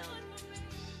it?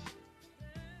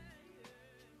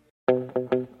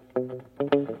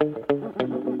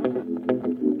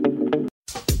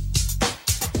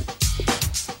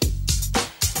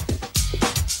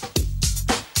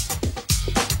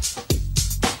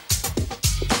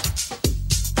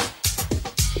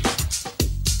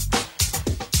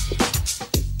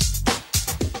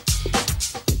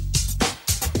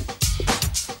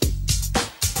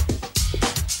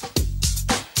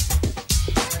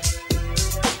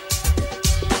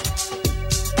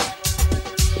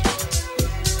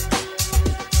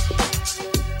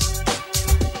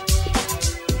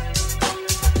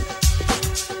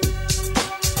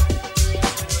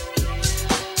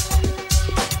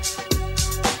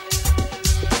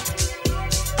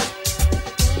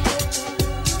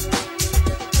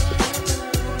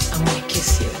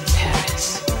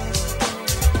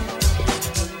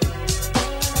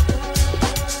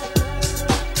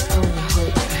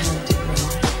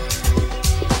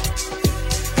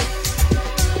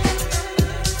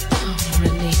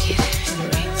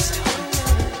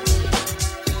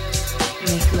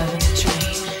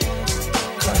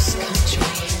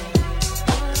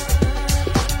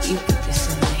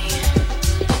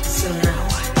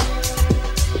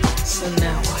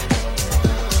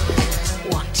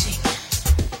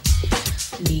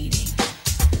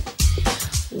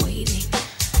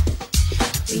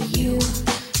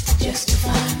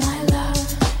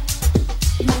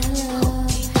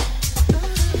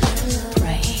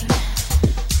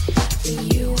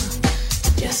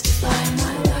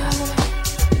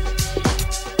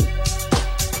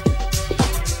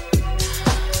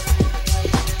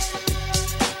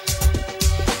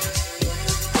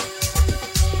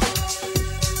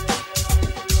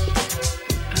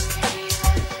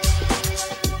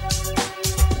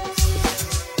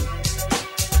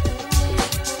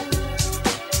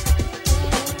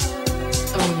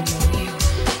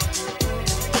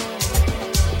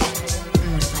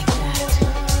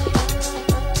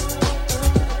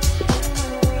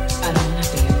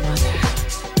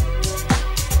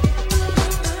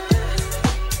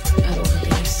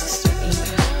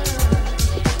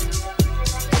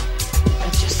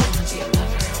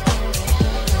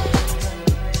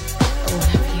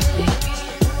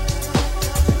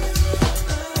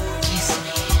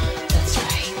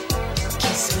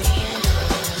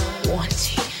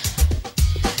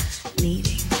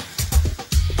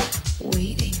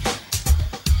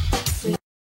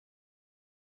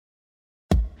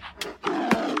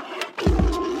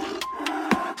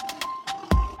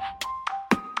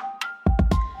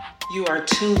 You are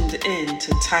tuned in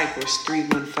to Tigress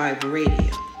 315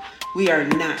 Radio. We are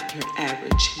not your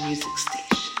average music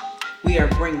station. We are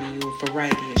bringing you a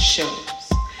variety of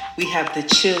shows. We have the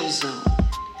Chill Zone,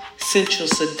 Central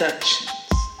Seductions,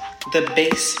 The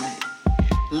Basement,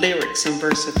 Lyrics and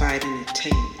Versified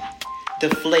Entertainment, The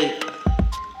Flavor.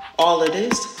 All of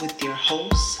this with your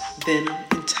hosts, Venom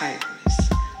and Tigress.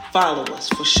 Follow us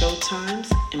for showtimes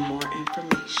and more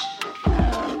information.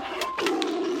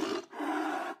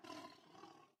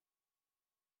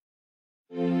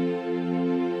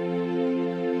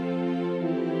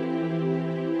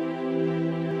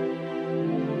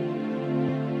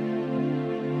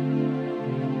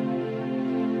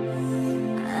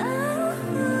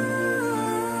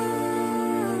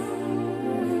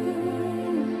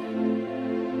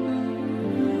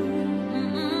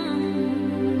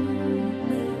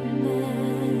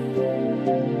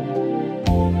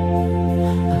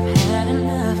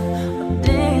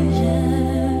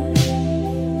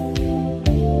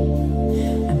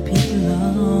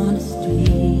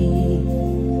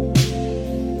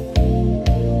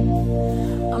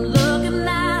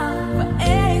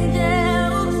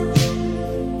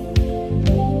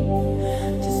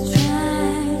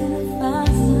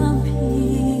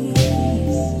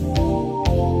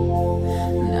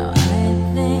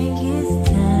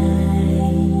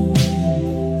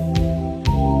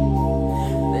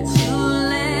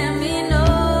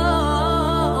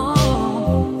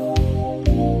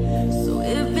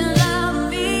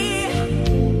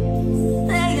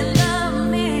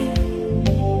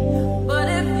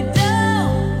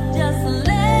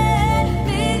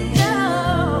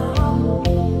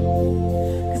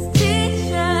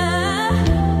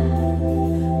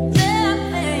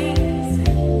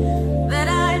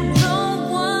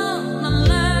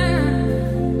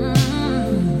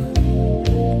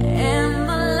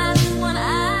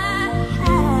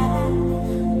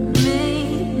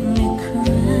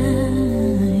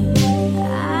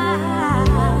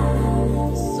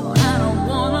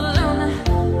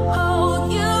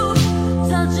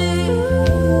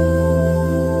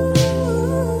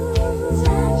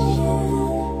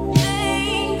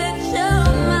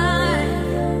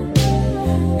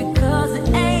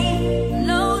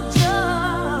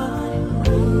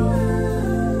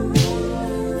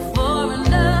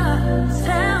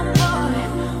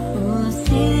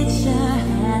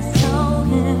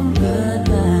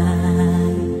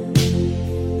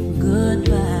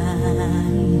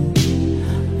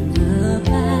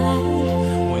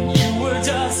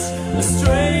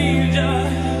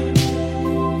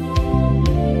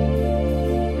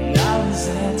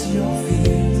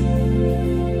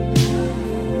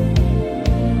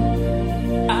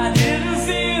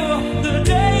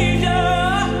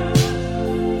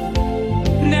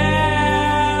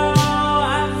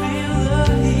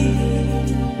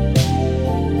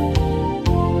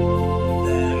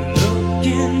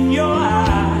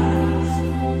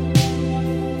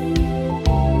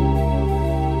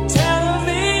 Tell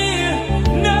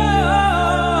me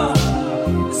no.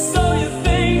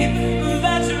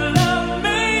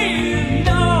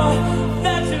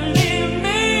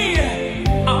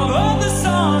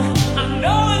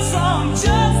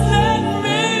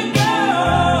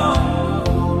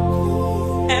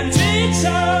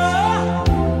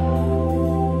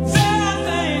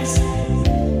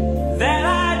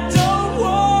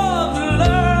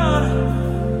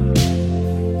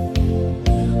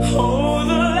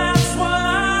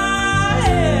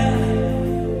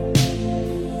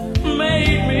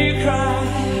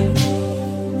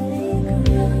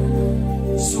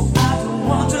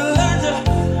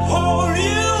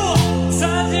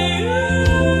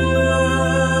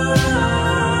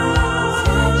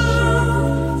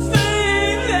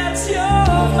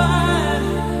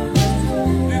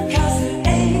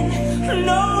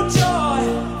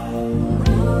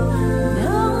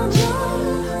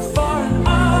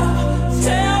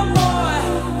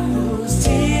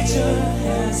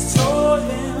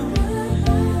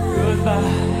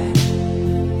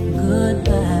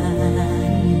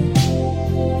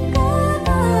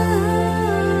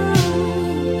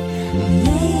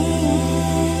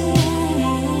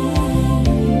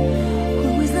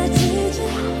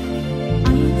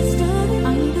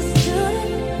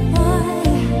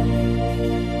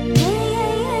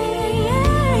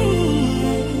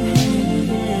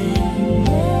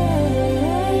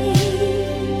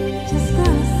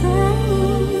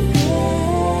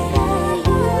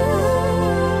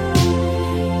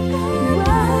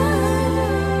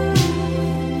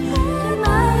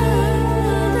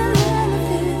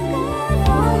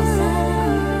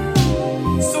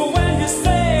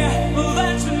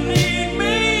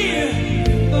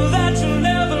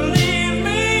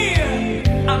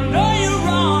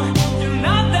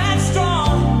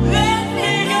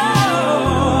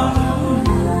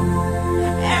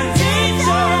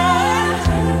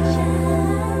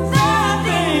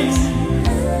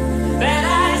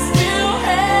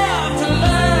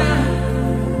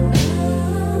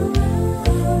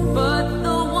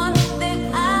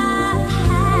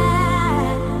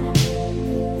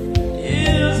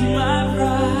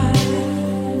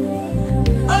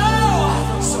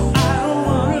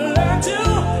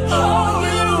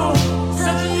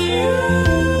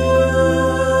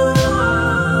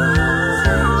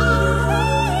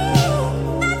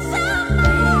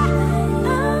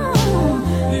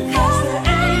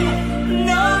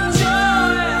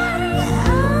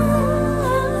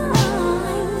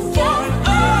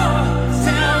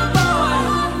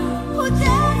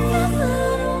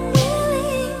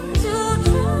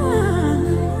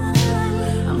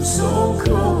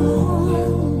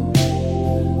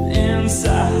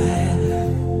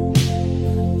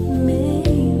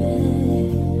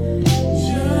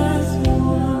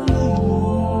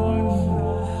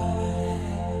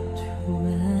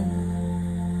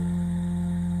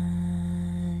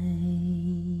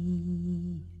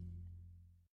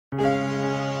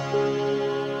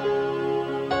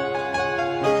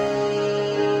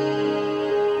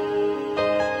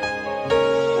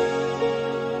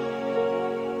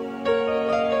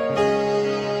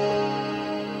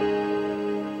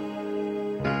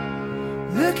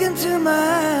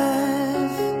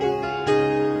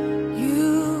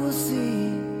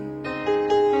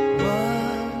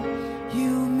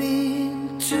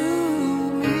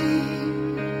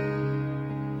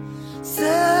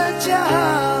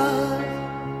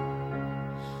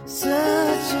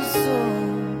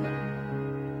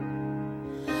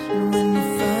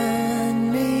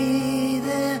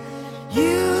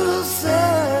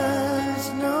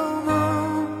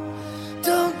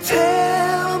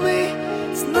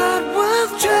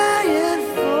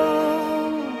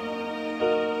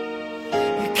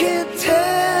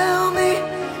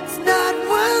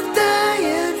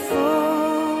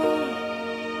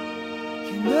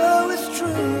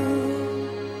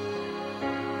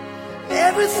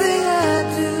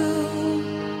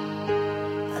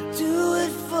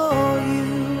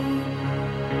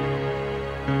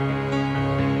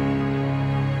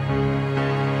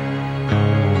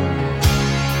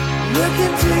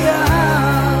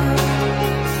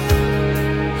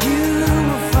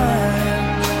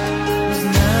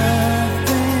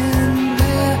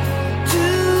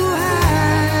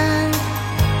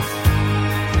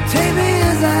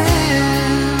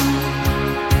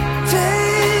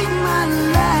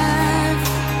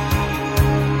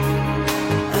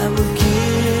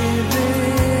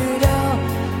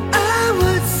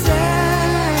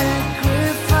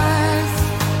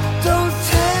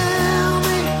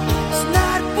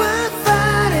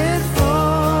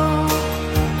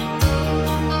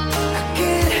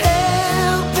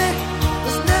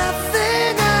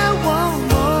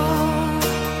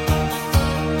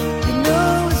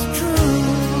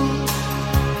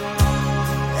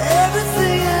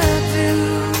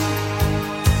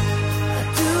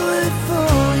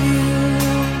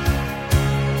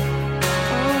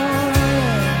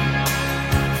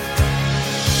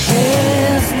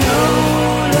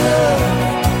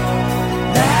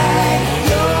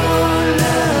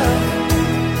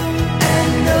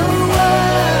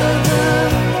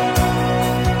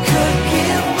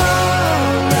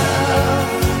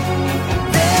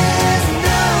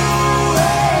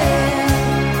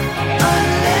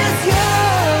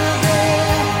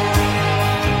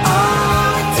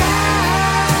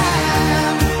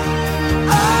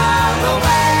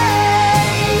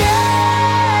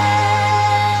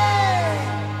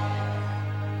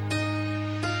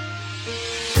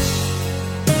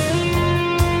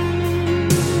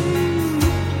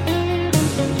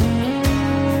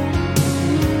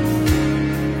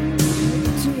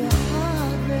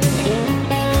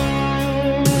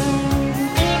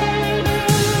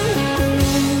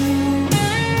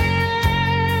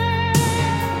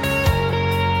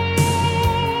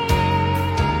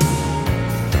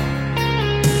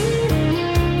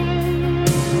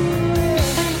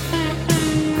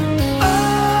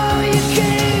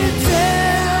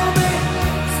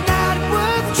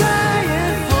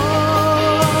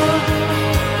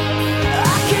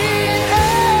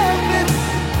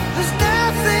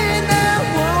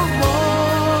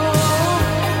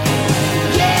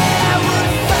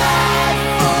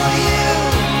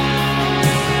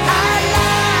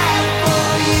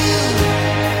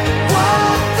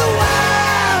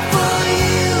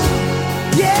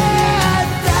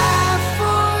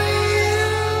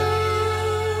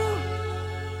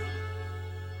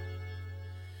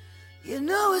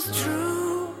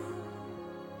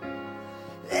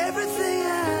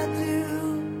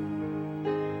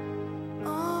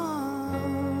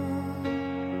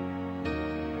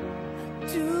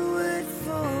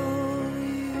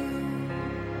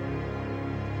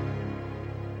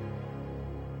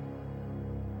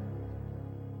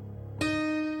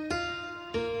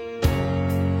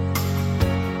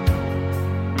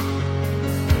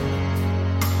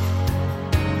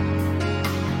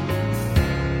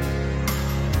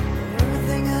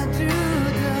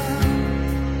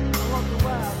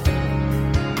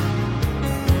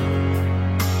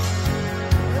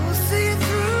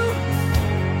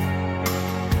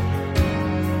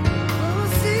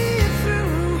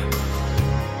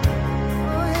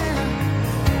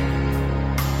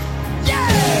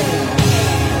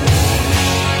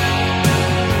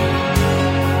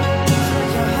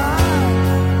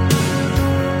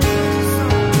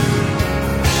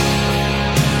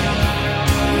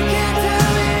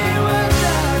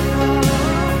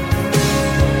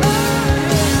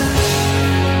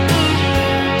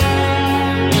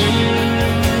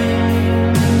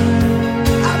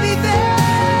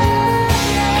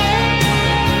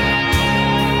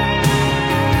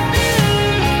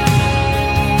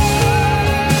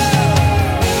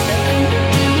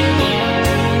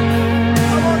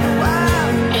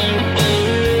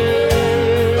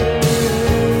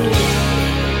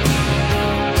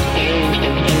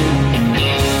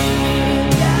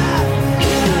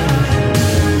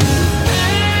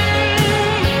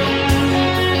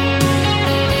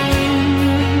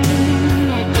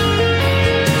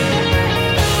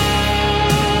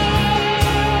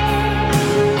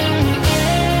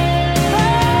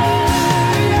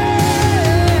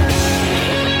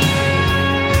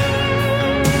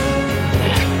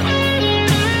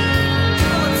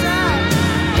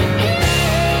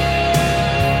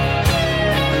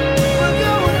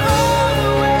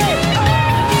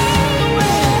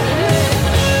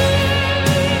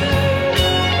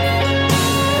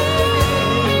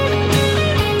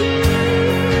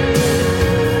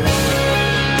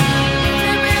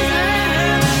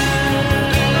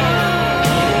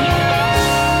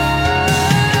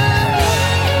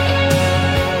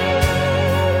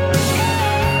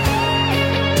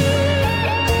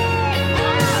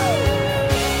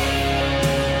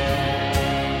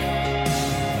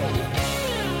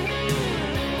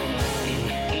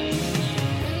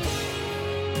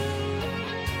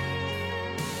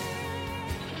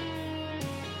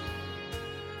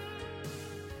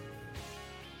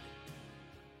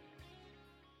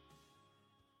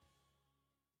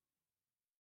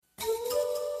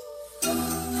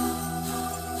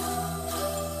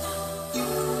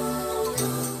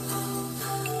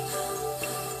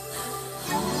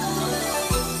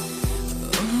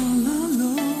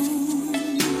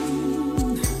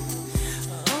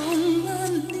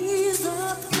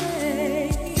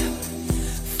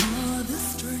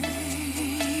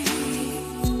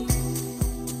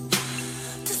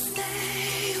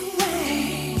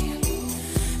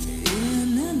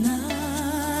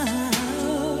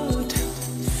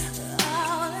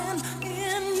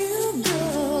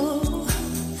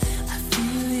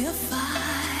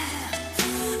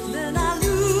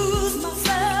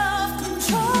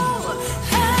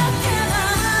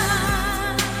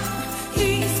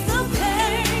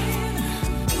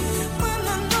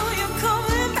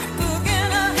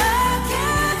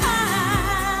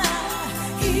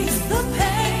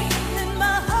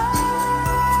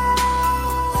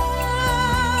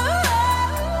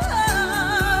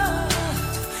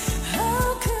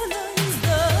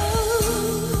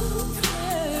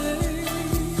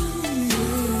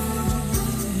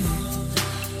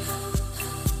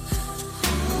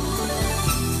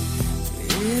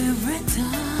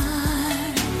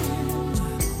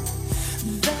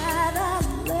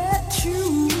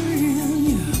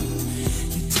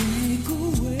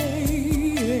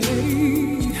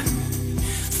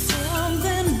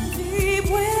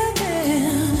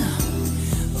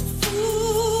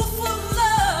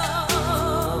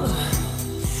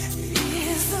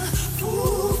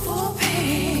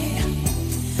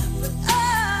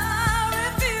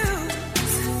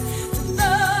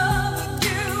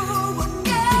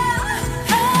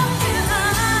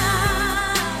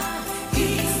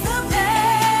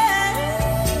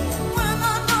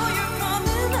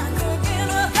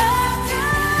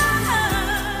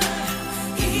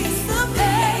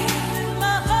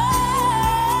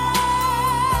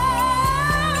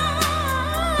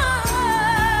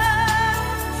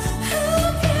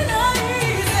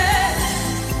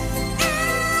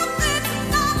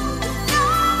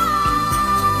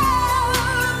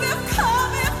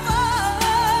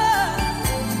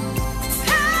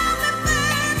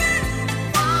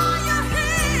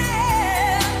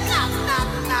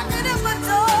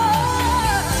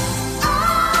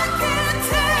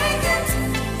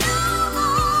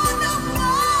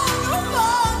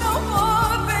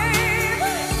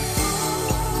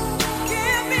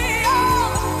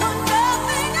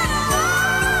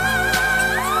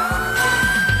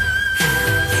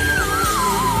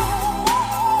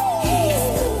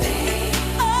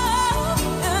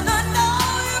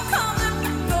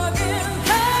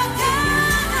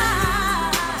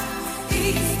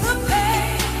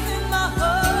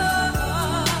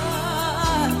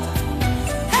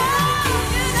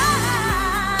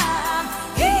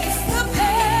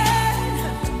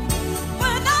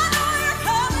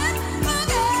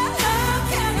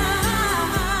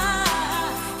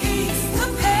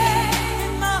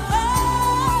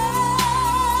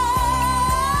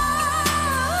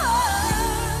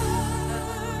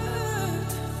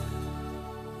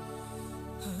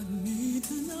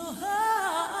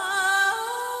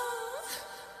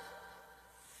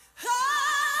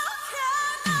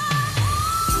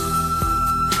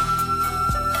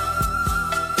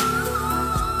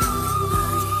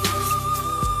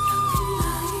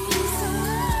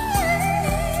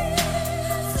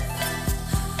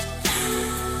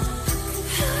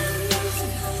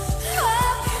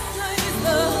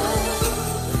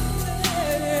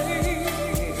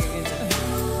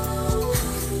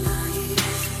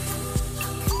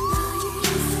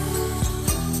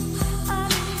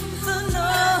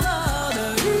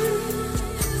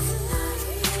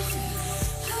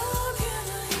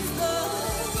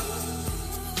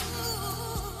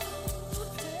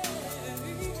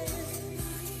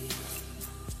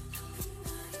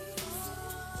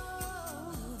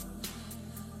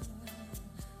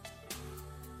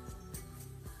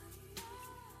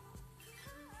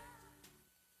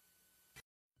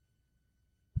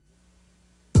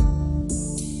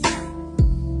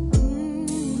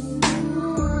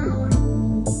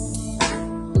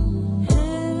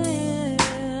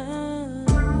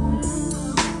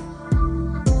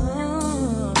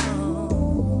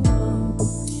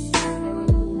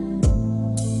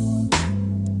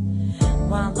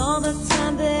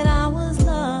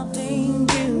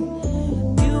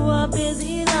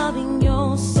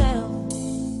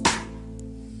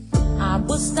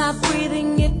 stop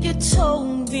breathing if you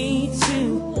told me to.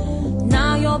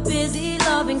 Now you're busy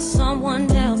loving someone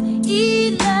else.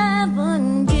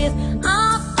 11 years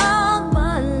out of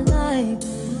my life.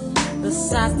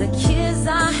 Besides the kids,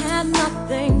 I had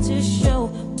nothing to show.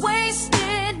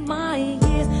 Wasted my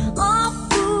years, a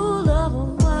fool of a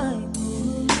wife.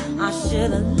 I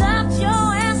should have left your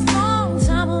ass long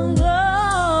time ago.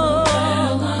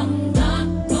 Well, I'm not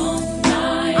gonna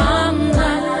cry. I'm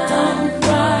not gonna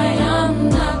cry. I'm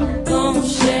not gonna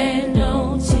shed no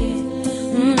tears.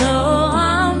 No,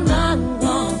 I'm not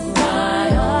gonna cry.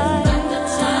 I got the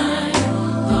time,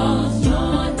 'cause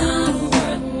you're not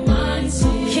worth my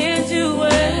tears. Can't do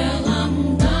it. Well, I'm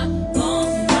not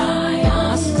gonna cry.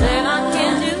 I said I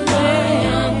can't do it.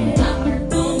 I'm not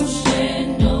gonna shed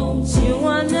no tears. You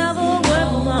are never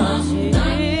worth my tears.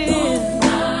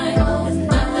 It's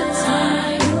not the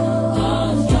time,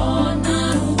 'cause you're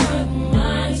not worth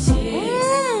my tears.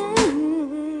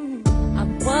 I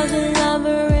was a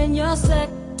lover in your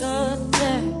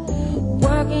secretary,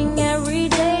 working every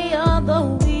day of the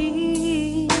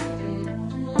week.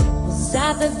 Was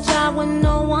at the job when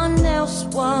no one else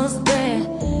was there,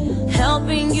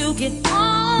 helping you get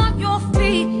on your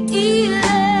feet.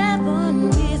 11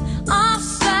 years of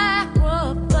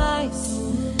sacrifice,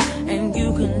 and you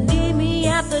can leave me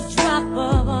at the drop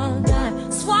of a dime.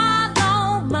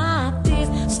 Swallow my fears,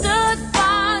 stood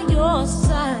by your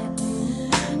side.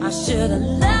 I should have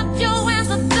left your ass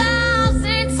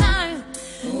 1,000 times.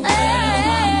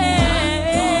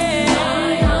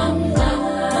 I'm not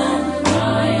gonna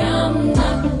cry. I'm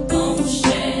not gonna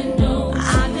shed no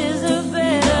tears. I deserve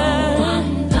better. I'm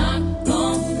not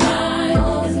gonna cry.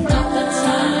 It's not the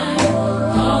time,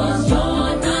 'cause you're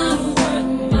not worth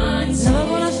my tears. Never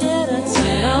gonna shed a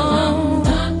tear. I'm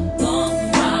not gonna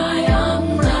cry. I'm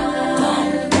not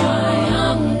gonna cry.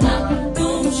 I'm not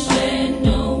gonna shed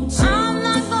no tears. I'm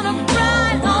not gonna cry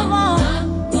no more.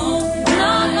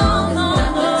 No, no, no,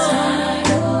 no.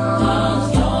 'Cause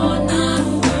you're not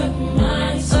worth my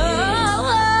tears.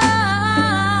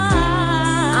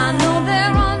 I know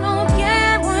there are no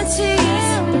guarantees.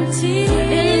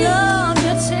 In love,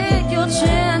 you take your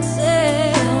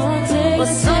chances, but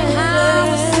somehow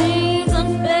it seems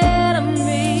unfair to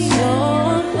me.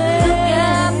 Look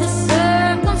at the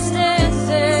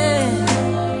circumstances,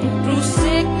 through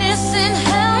sickness and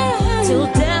health, till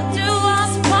death do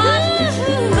us part.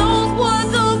 Those were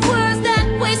the words that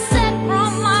we said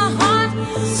from my heart.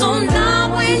 So now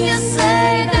when you say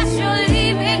that you're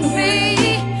leaving me,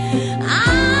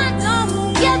 I don't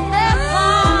get that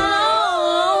far.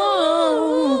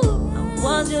 I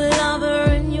was your lover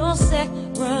and your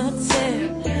secretary,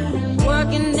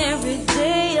 working every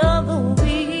day of the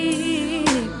week.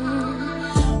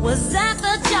 Was at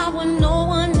the job when no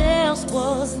one else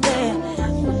was there,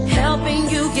 helping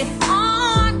you get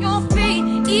on your feet.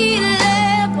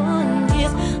 11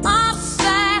 years of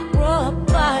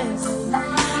sacrifice,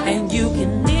 and you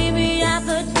can leave me at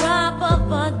the drop of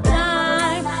a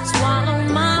dime. Swallow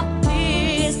my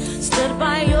fears, stood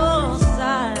by your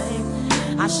side.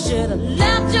 I should have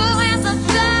left your ass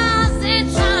 1,000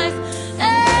 times.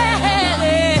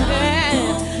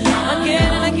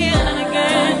 Again and again and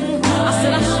again. I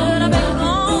said I should have been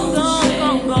gone, gone,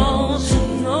 gone, gone.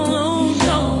 No,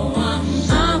 no,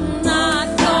 I'm not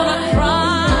gonna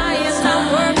cry. It's not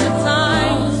worth the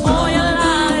time or your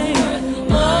life.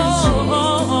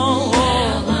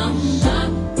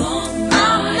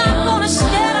 I'm not gonna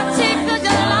shed a tear 'cause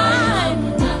you're alive.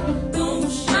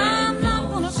 I'm not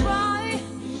gonna cry.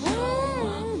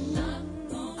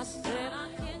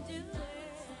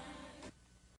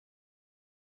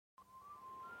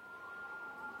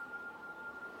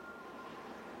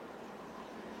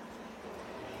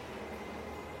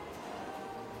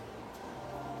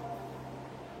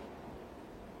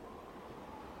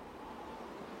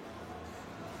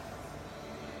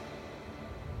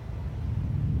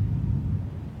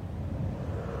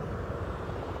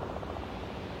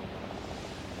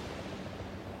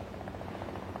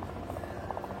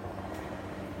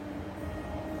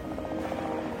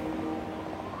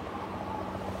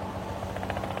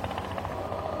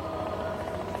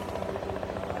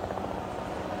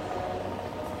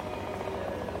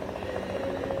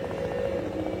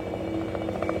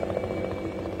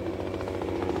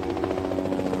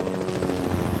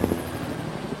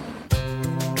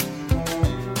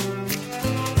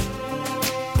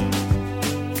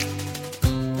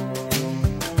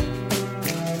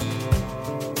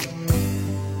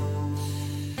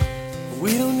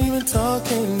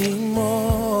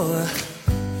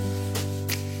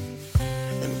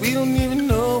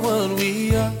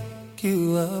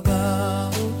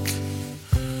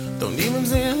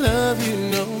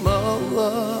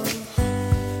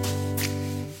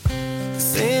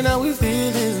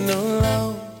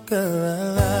 deeper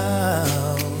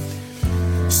aloud.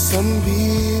 Some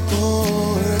people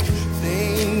work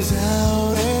things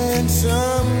out and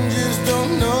some just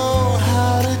don't know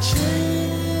how to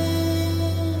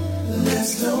change.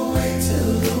 Let's don't wait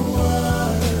till the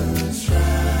water's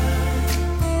dry.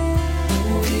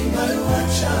 We might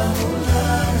watch our whole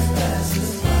life pass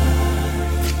us by.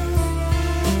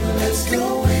 Let's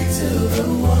don't wait till the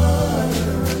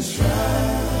water's dry.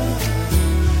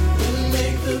 We'll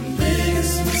make the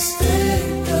biggest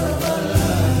mistake of our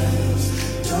lives.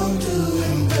 Don't do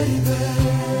it, baby.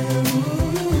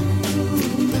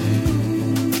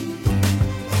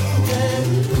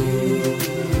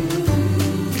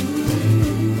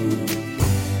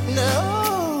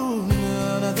 No,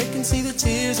 they can see the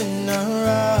tears in our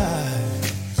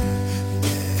eyes.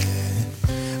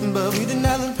 Yeah. But we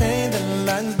deny the pain that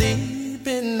lies deep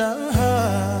in our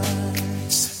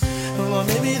hearts. Well,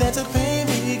 maybe that's a pain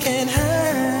we can't hide.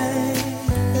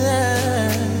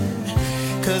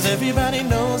 Cause everybody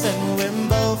knows that we're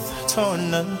both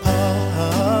torn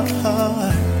apart.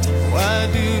 Why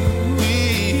do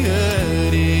we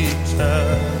hurt each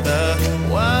other?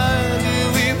 Why do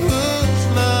we push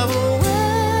love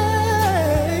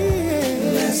away?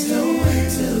 Let's don't wait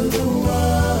till the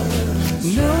water.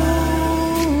 No,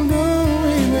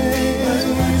 we might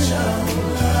watch our whole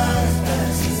life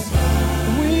passes by.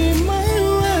 We might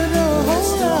wait a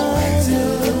whole life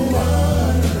till the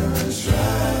water's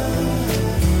dry.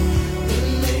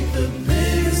 We'll make the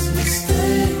biggest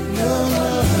mistake of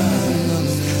our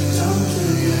lives. Don't do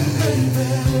it, baby.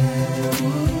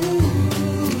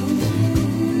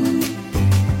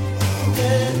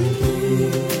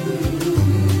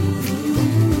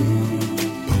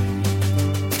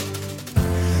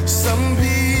 Some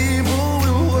people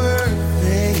will work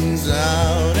things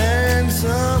out and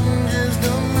some just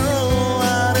don't know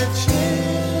how to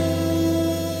change.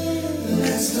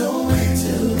 Let's don't wait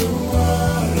till the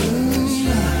water's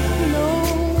dry. No.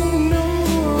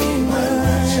 We might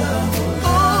watch our whole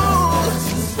life pass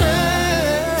us by.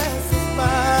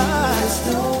 Let's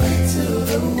don't wait till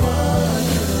the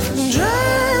water's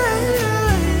dry.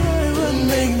 We'll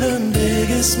make the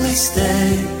biggest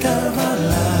mistake of our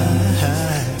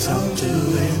lives. Don't do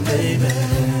it, baby.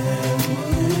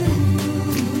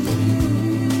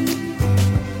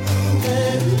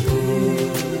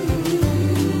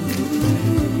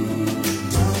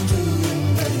 Don't do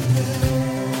it, baby.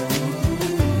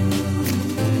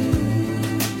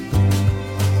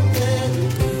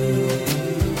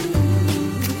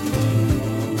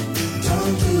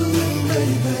 Don't do it,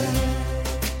 baby.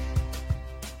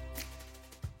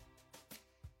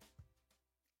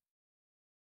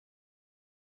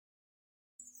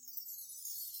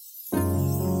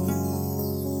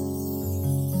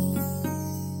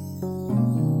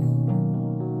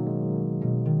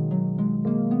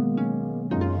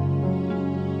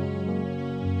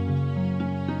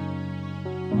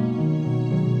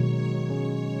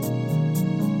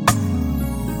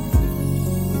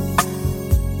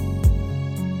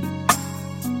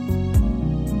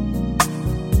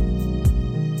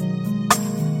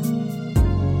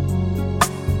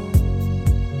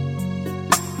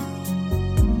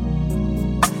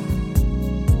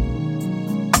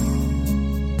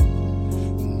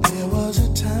 There was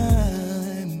a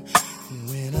time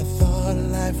when I thought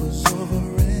life was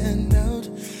over and out.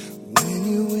 When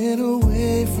you went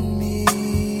away from me,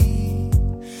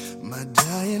 my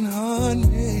dying heart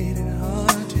made it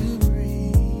hard to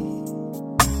breathe.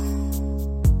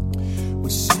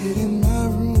 Would sit in my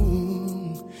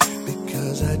room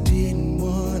because I didn't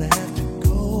want to have to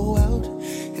go out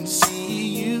and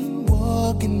see you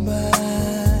walking by.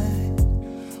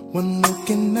 One look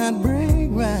and I'd break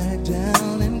right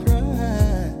down and cry.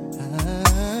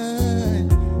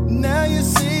 Now you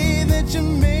see that you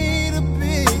made a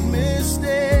big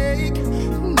mistake.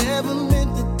 Never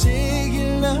meant to take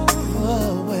your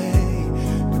love away.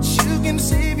 But you can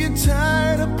save your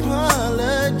tired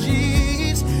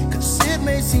apologies. Cause it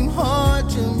may seem hard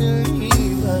to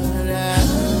believe, but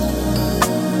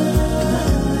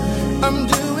I'm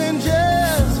doing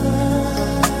just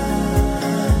fine.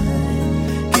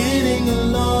 Getting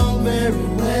along very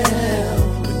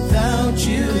well without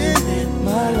you in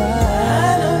my life. I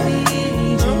don't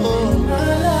need you in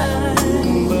my life,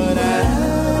 but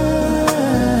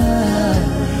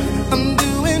I'm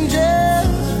doing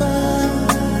just fine.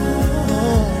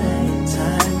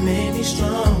 Time made me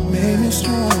strong,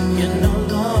 you're no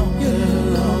longer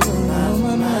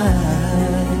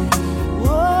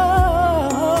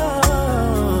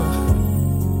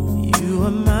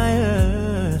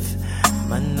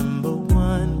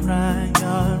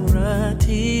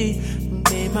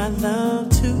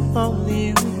to only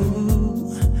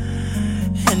you.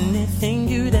 Anything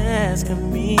you'd ask of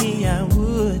me, I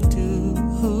would do.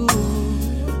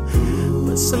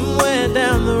 But somewhere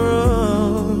down the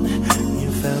road,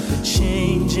 you felt the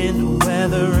change in the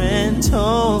weather and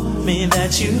told me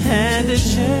that you had to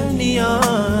journey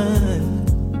on.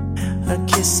 A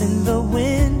kiss in the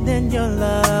wind and your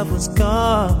love was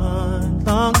gone,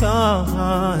 long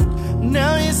gone.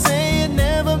 Now you say you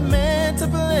never meant to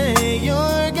play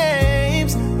your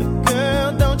games, but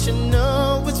girl, don't you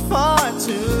know it's far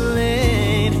too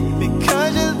late?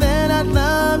 Because you're there, that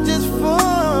love just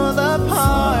fall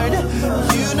apart.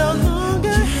 You no longer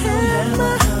have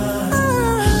my heart.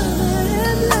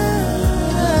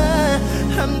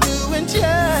 I'm doing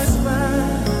just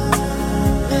fine,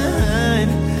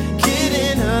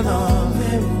 getting along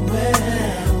very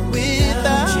well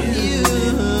without you.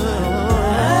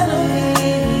 I don't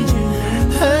need you.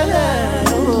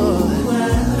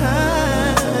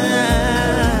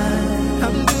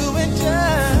 I'm doing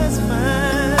just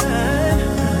fine.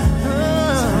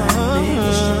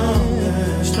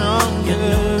 Stronger,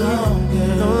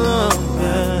 no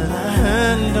longer.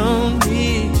 I don't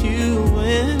need you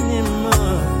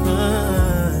anymore.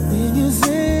 When you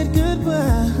said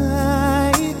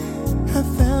goodbye, I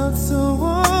felt so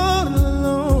all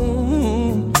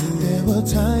alone. There were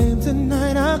times at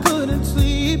night I couldn't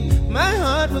sleep. My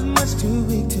heart was much too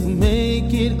weak to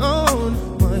make it on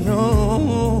my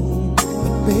own.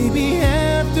 But baby,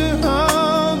 after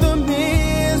all the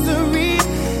misery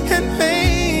and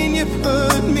pain you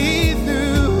put me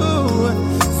through,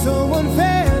 so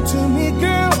unfair to me,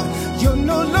 girl. You're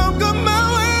no longer my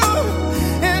world,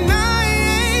 and I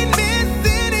ain't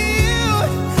missing you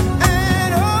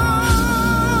at all.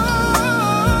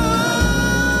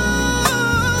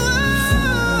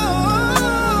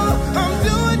 I'm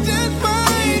doing just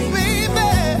fine,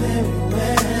 baby.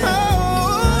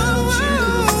 Oh,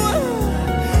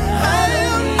 I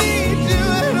don't need you.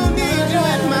 I don't need you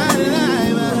in my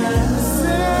life.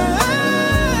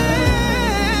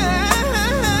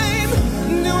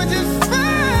 I'm doing just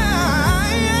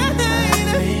fine.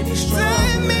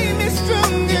 Time made me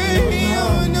stronger.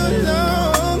 You're no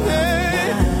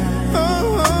longer.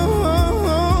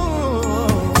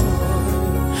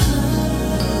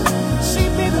 See,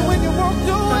 baby, when you walked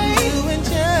away,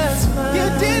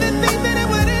 you didn't think that it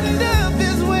would end up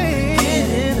this way.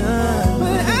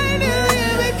 But I knew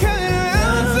you would come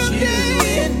around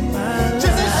someday.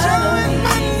 Just to show it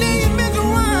my name is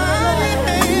Wayne.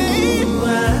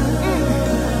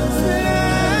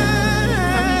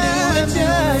 I'm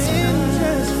doing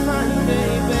just fine,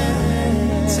 baby.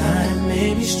 Time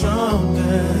made me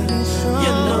stronger.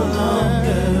 You're no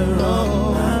longer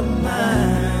on my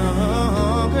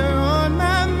mind. On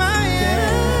my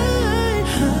mind.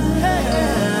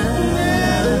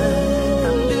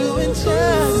 I'm doing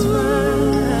just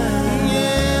fine.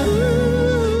 Yeah.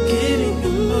 Getting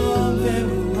along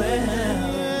very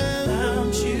well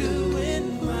without you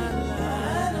in my life.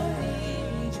 I don't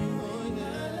need you in my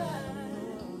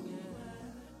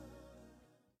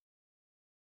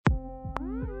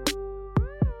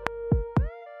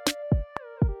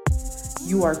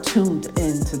You are tuned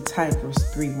in to Tigers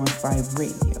 315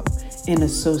 Radio in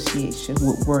association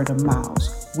with Word of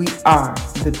Mouth. We are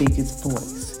the biggest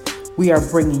voice. We are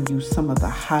bringing you some of the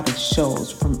hottest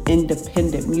shows from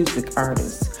independent music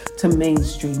artists to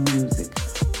mainstream music.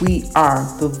 We are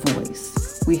the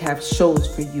voice. We have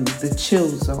shows for you: the Chill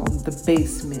Zone, the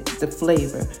Basement, the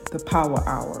Flavor, the Power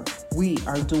Hour. We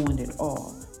are doing it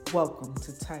all. Welcome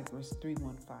to Tigers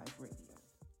 315 Radio.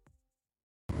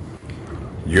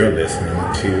 You're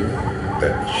listening to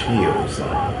The Chill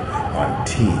Zone on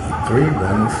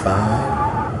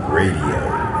T315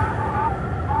 Radio.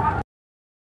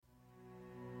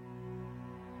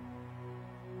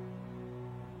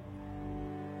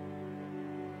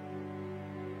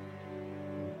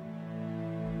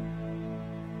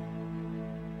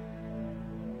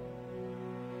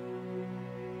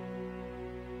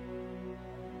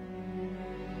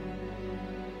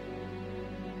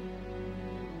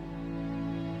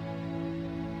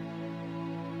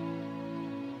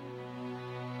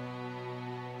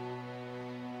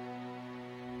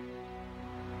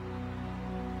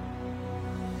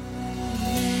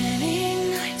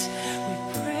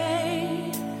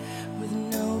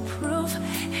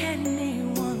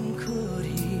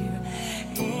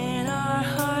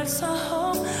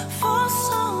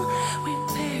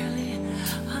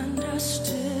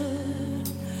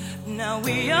 Now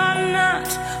we are not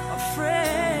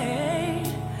afraid,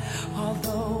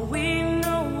 although we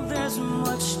know there's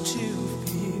much to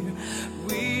fear.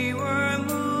 We were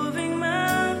moving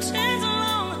mountains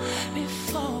long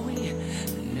before we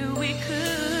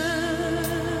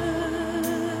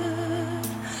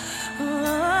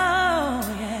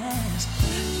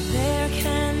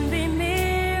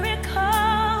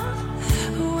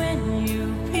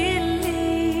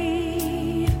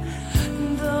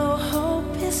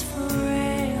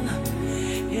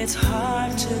it's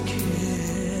hard to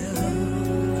kill.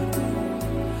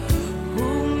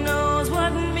 Who knows what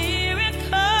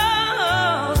miracle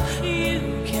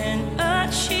you can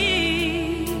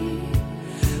achieve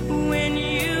when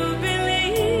you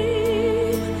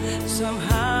believe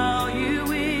somehow you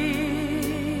will.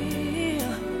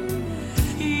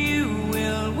 You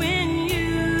will when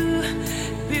you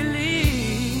believe.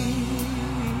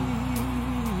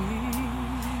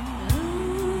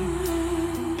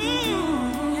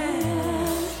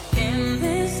 In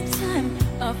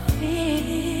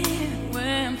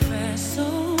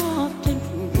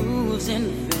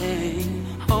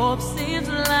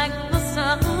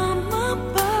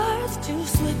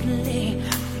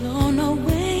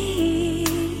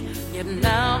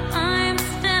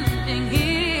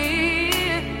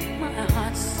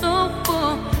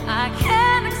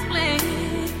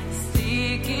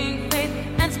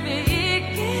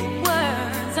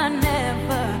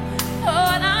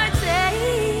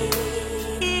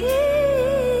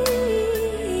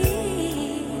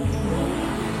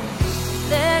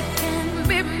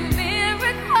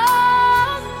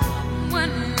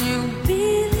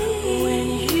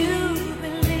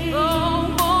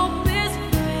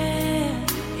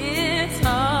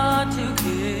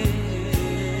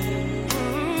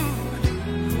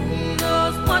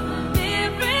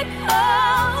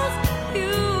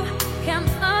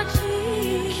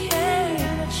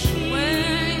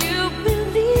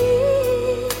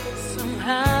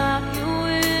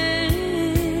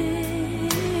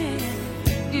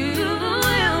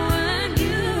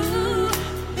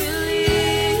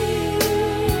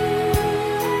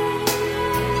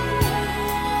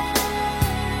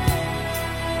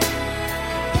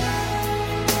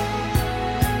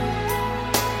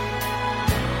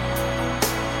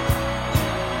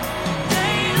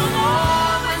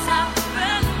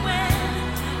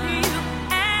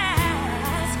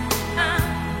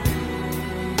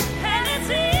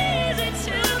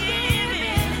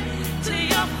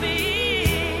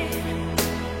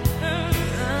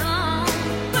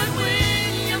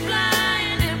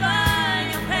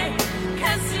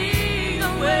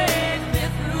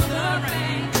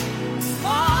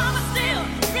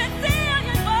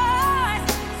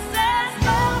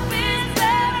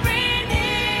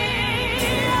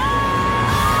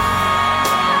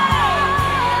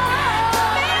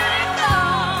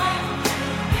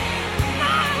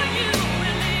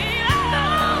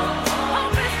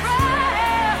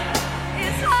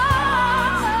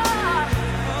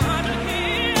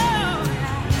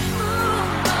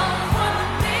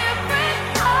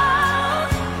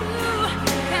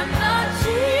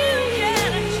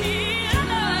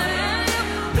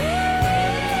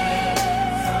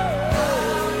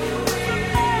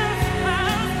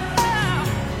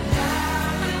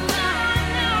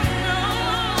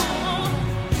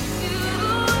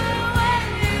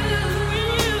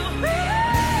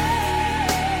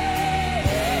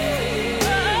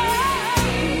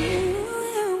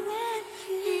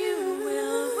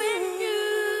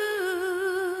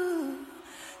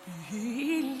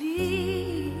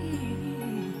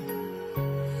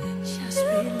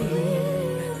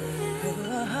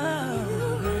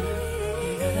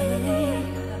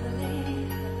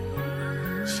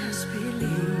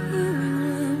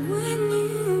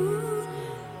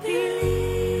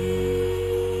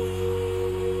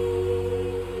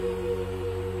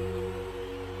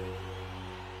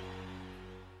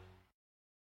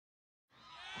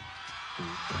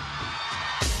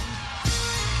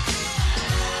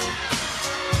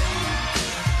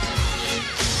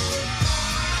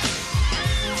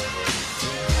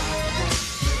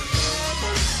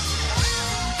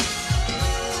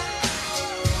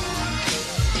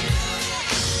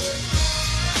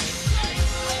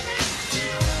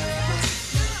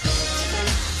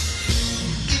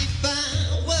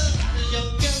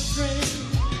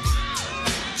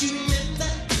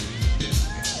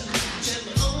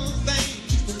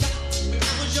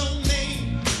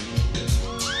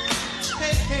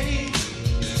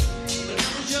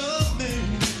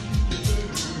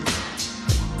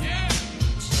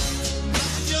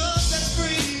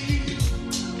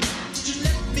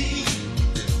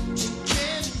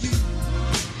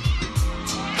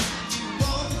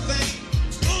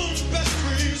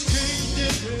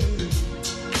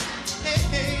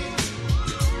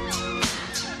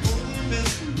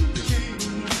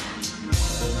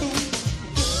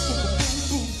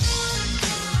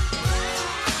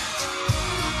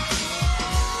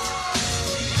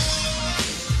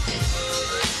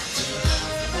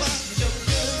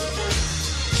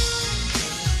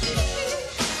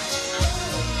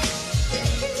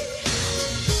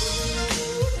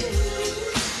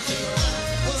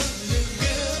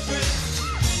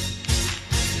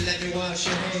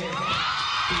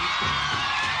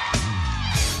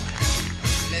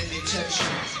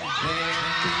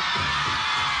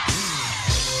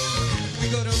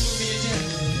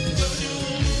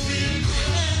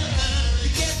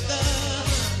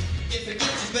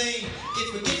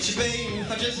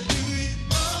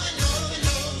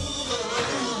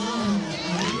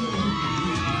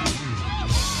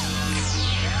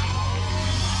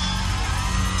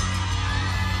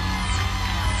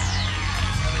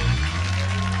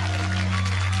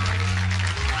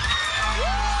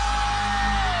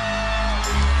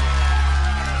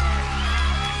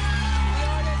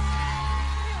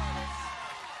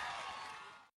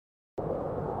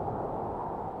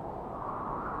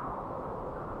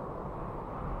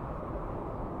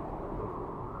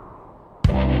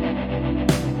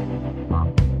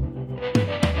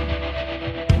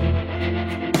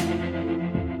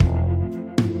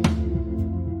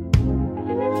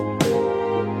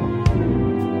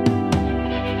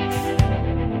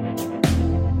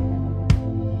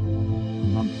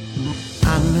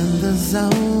I'm in the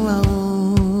zone.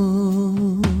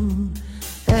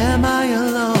 Am I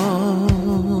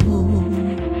alone?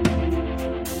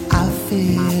 I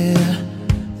fear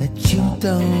that you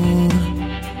don't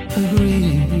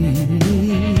agree.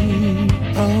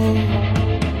 Oh,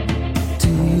 do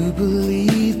you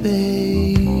believe,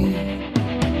 babe?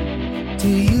 Do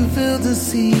you feel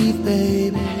deceived,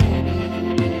 baby?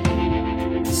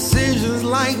 Decisions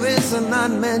like this are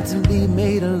not meant to be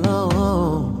made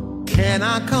alone. Can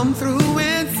I come through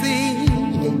and see?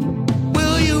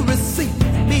 Will you receive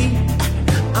me?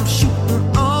 I'm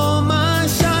shooting all my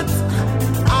shots.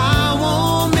 I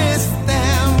won't miss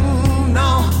them,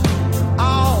 no.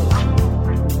 Oh,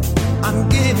 I'm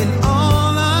giving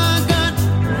all I got.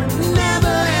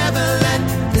 Never ever let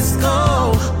this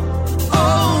go.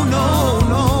 Oh, no,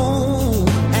 no.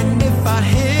 And if I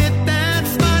hit that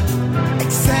spot,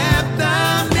 accept the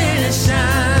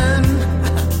mission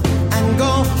and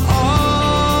go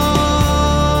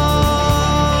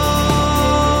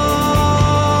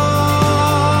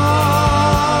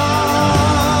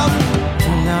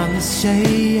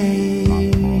shades.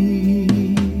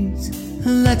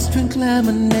 Let's drink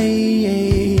lemonade.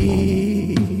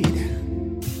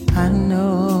 I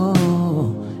know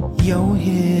you're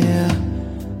here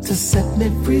to set me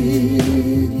free.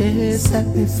 Yeah, set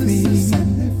me free.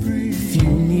 If you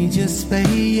need your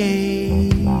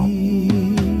space,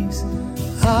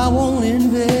 I won't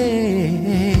invade.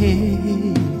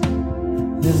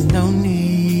 There's no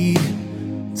need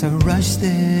to rush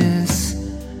this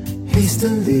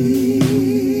hastily.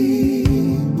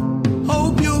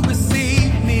 Hope you'll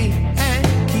receive me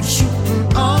and keep shooting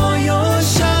all your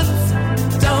shots.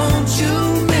 Don't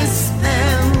you miss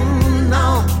them,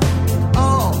 no.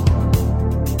 Oh,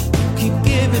 keep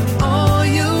giving all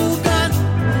you got.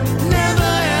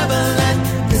 Never ever let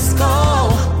this go.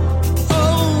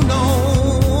 Oh no.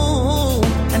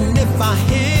 And if I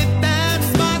hit that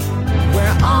spot,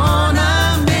 we're on a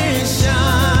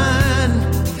mission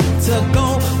to go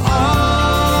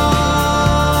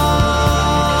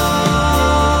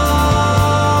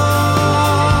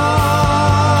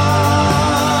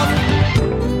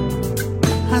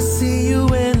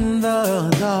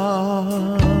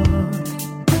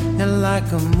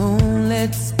like a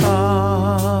moonlit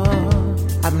star.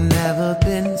 I've never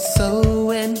been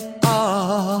so in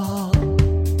awe.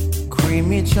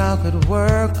 Creamy chocolate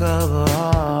work of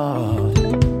art.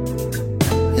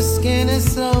 Your skin is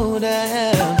so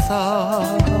damn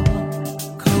soft.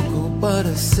 Cocoa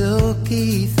butter,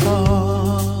 silky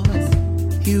thoughts.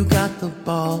 You got the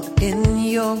ball in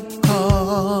your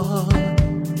court.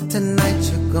 Tonight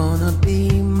you're gonna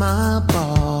be my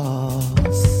boss.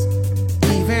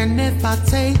 Even if I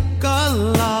take a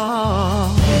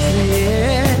loss,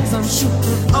 yes, I'm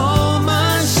shooting all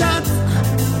my shots.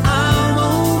 I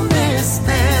won't miss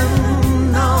them,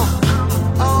 no.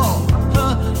 Oh,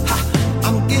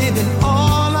 I'm giving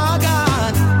all I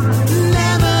got.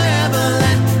 Never ever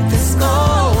let this go.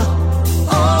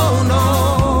 Oh no.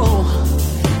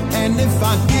 And if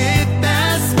I get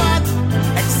that spot,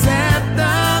 accept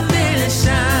the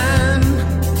mission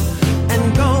and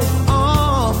go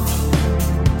off.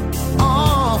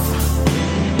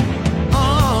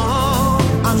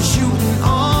 I'm shooting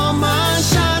all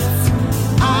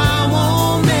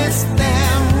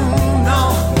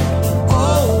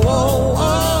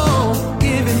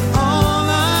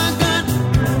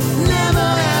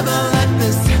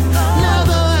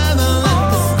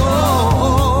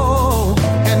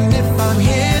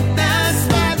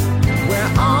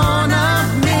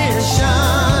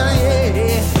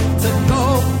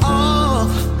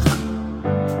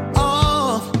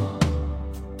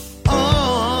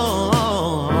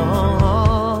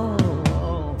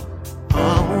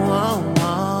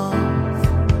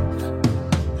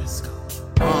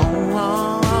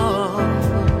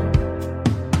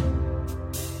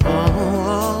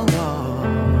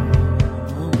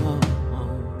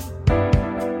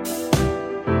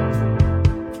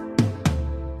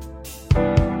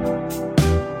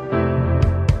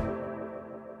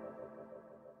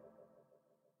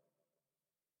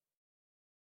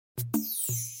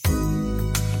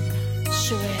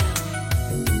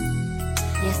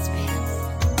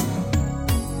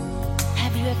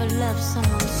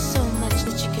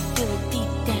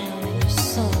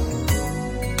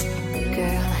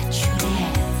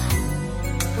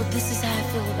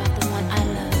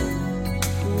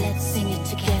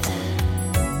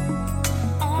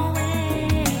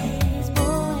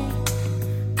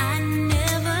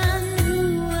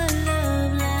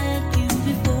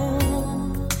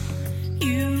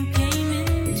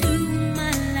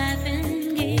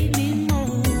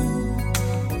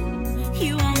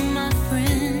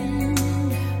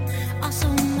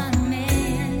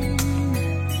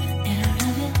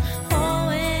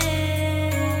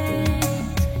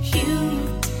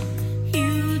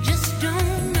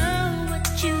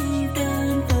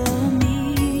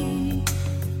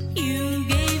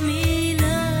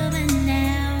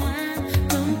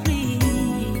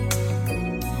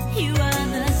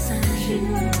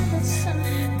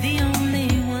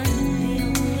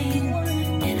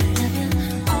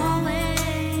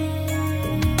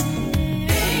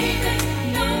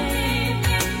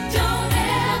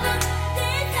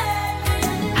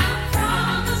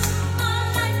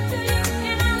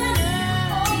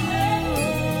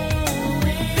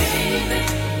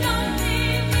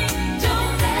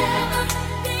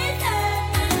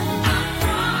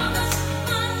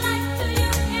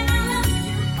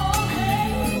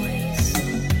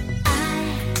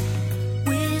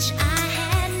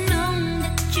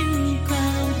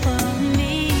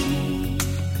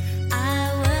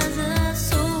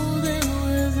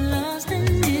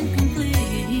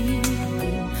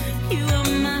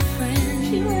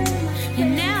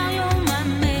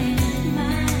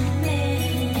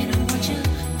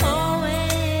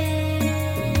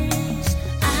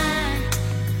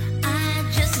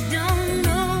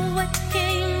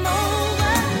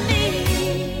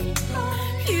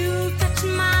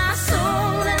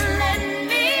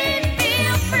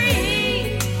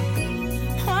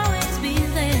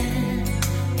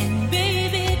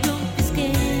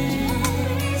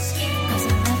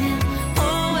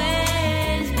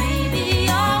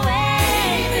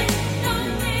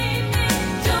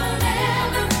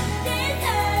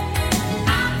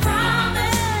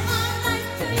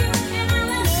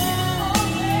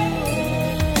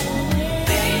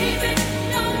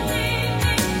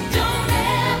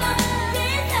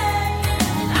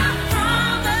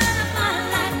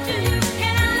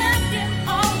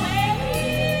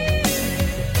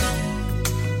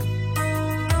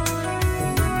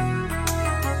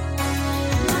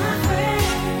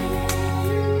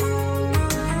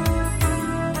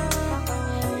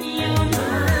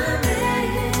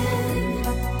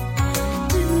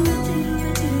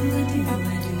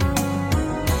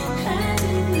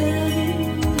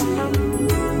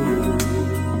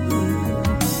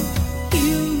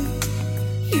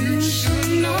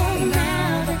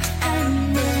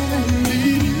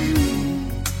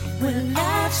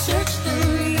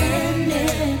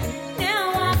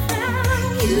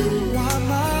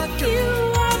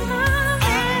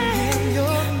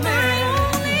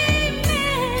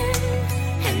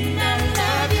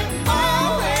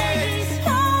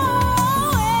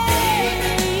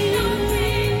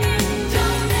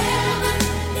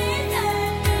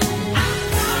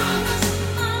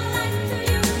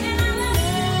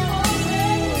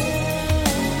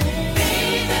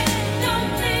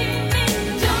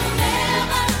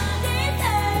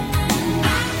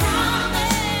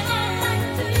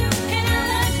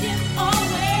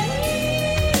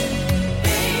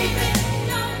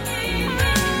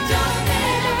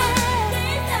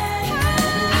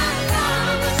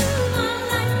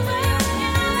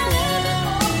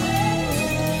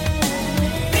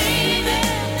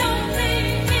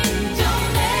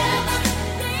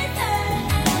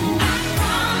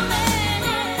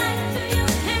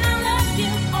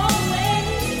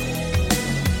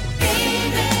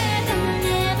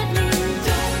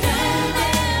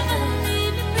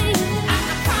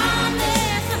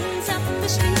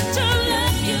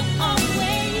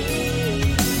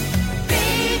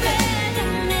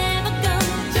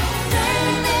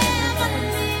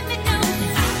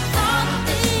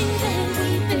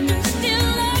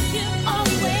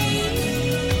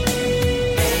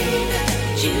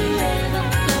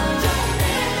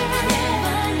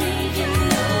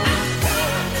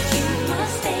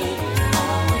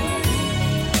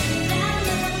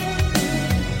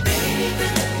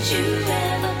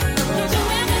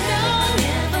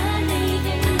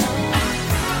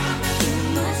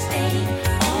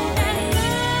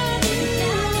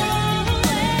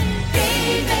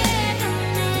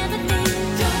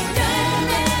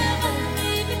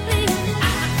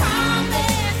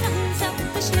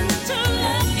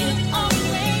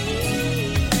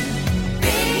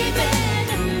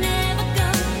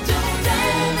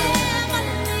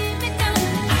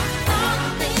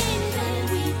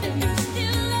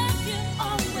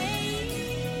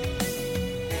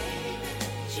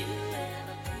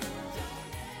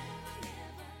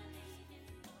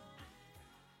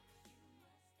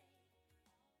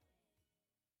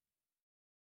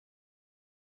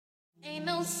Ain't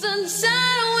no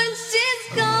sunshine when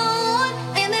she's gone,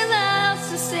 and there's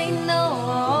house to say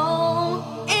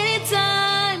no.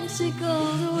 Anytime she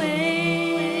goes away.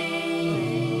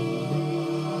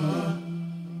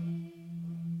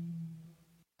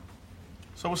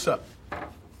 So what's up?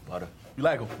 Butter. You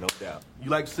like him? No doubt.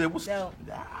 You like Sid? What's No.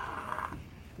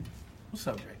 What's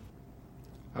up, Jay?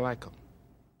 I like him.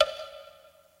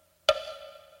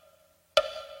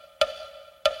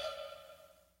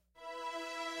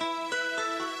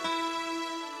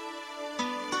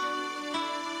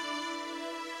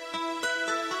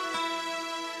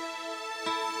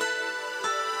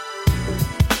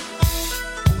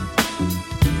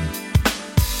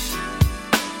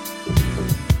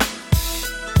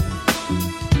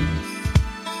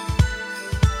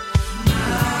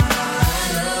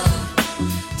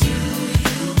 Do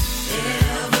you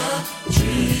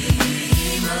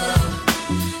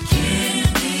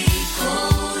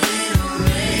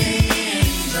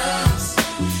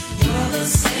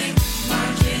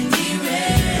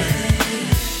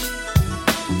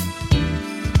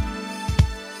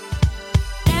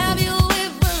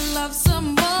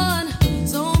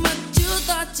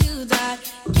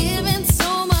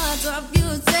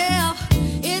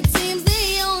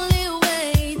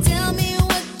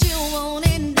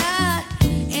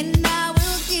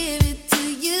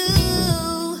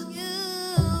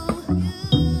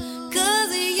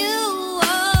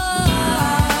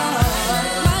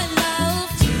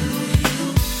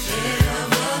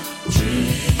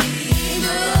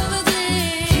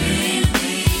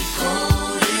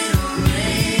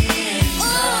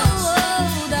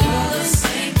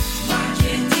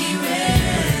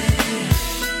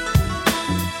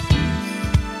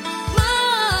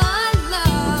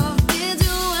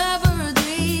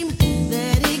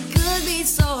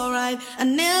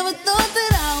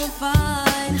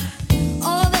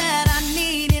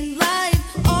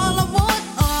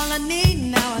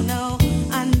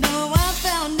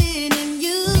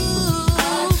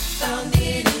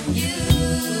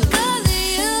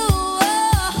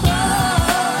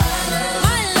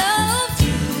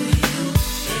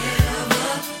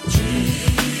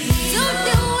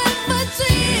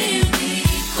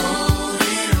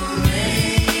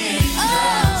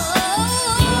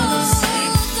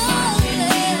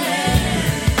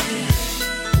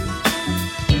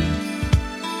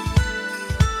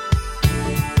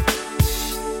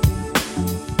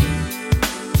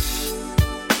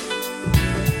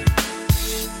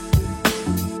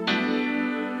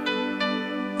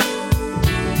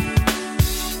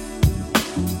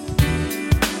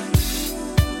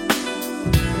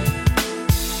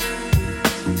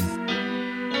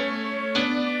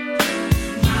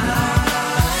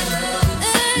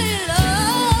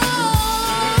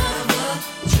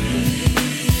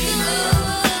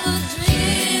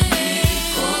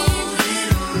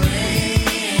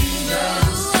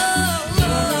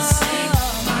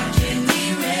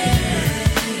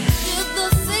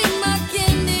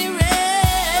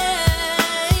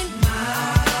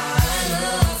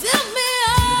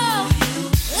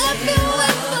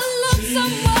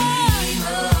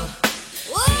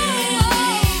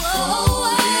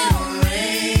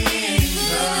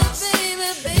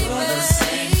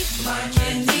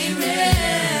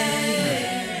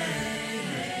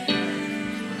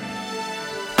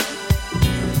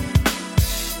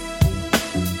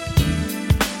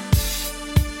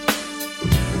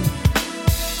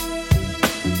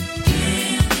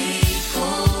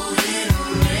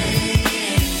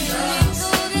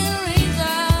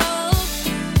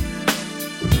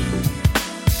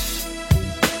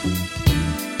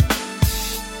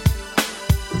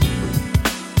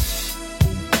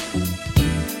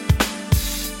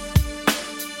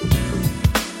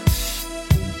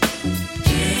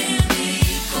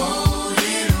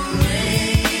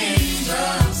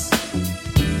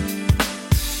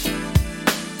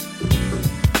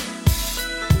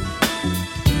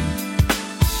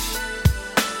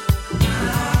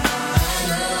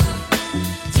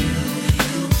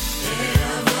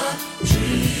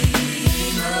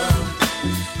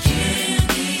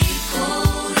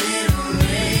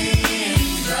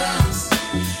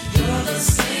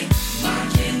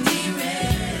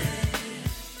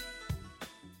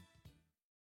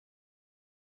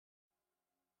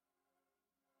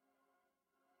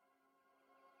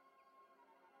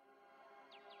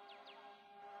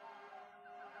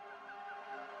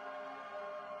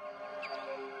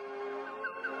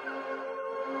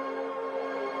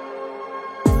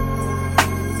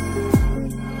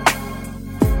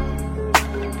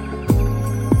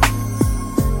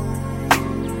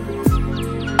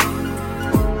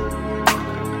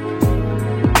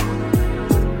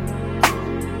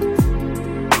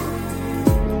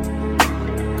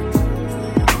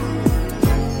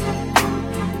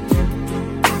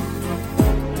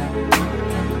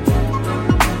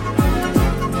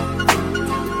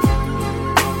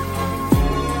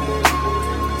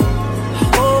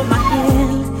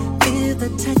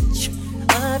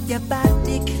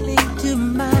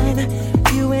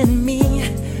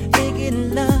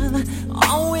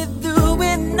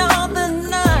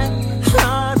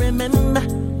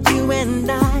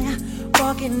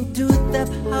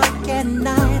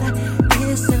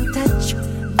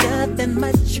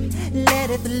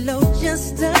take the load,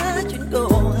 just touch and go.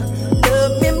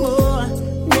 Love me more,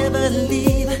 never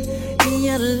leave me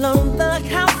alone. The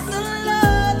house of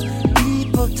love.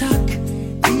 People talk,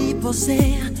 people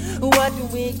say, what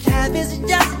we have is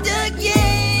just a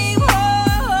game. Oh,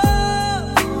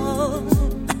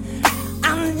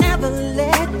 I'll never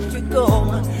let you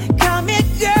go. Come here,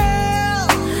 girl.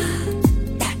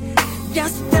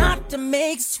 Just start to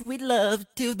make sweet love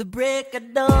till the break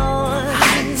of dawn.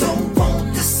 I don't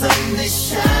want the sun to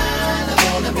shine. I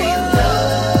wanna be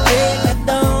loved. Break of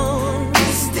dawn.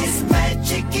 Is this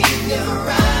magic in your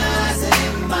eyes and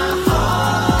in my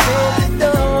heart? Break of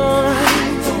dawn. I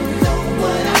don't know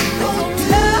what I'm gonna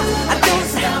do. I don't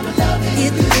stop loving you.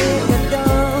 It's break of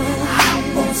dawn. I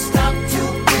won't stop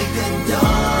till break of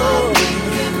dawn. We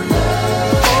can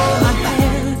love. Hold my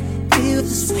hand, feel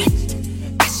the sweat.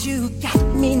 'Cause you got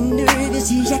me nervous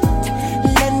yet.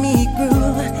 Let me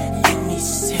groove, let me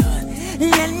soothe,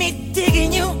 let me dig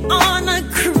in you on a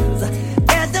cruise.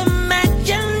 There's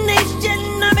imagination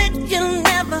of it you've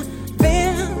never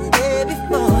been there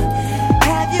before.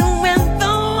 Have you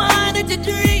ever wanted to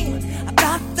dream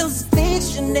about those things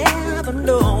you never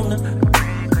known?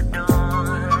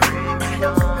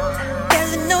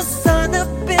 There's no sun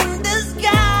up in the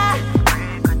sky.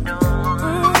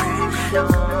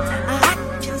 I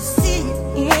can see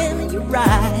it in your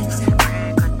eyes.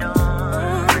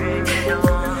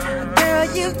 Girl,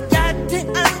 you got to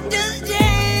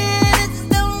understand it's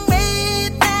the way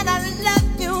that I love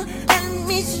you. Let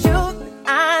me show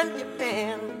I'm your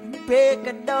man. Break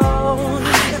of dawn. I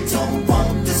don't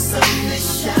want the sun to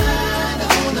shine. I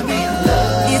wanna be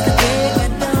loved. It's the break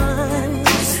of dawn.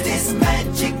 Is this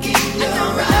magic in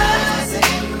your eyes and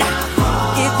in my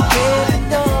heart? It's the break of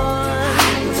dawn.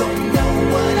 I don't know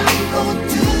what I'm gonna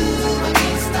do. I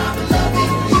can't stop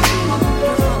loving you. I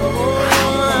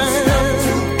won't stop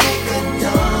till break of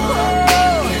dawn.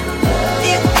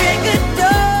 It's break of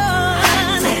dawn.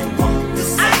 I don't want the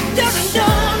sun to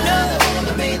shine. I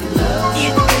wanna be loved.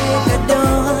 It's break of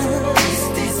dawn. Is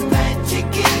this magic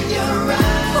in your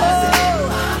eyes and in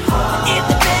my heart? It's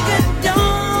the break of dawn.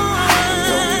 I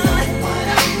don't know what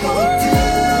I'm gonna do.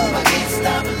 I can't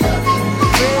stop loving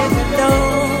you. Break of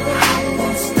dawn. I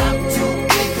won't stop till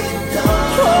break of dawn.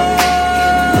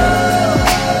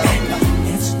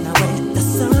 Let's not wait the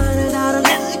sun out.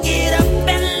 Let's get up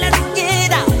and let's get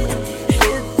out.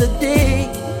 It's the day,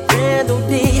 grand old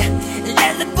day.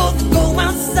 Let's both go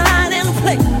outside and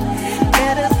play.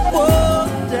 Let us walk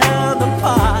down the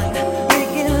park,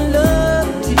 making love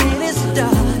till it's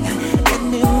dark. Let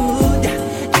me mood,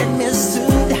 let me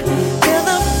soothe till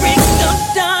the break of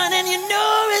dawn, and you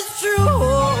know it's true.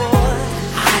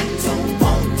 I don't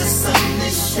want the sun to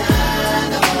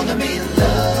shine. I wanna be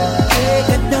loved. Break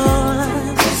of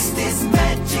dawn. 'Cause there's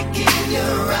magic in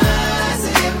your eyes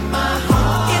and in my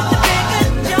heart. It's the break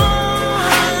of dawn.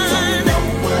 I don't know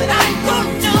what I'm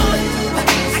gonna do.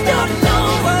 I don't know.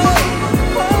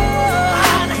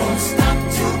 I won't stop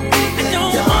till break of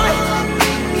dawn.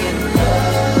 Making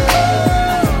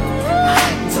love. I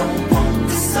don't want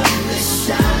the sun to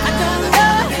shine. I don't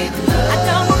know. I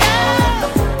don't know.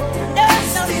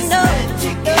 Is this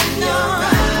magic in your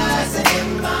eyes and in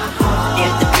my heart?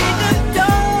 It's the break of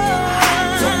dawn.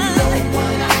 I don't know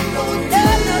what I'm gonna do.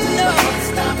 I can't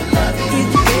stop loving you.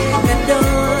 It's the break of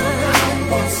dawn. I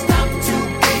won't stop till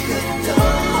break of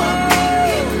dawn.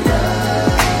 Making love.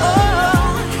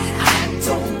 I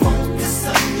don't want the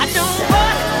sun to shine.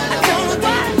 I don't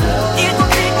want love. It's the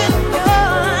break of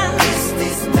dawn. Is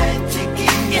this magic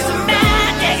in your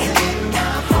eyes and in my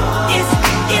heart?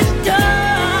 It's done.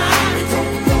 I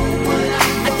don't know what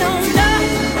I'm gonna do.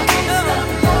 I can't stop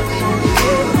loving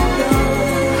you.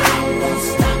 I won't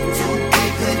stop till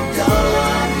break of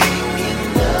dawn. Making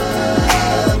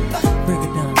love. Break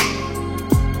of dawn.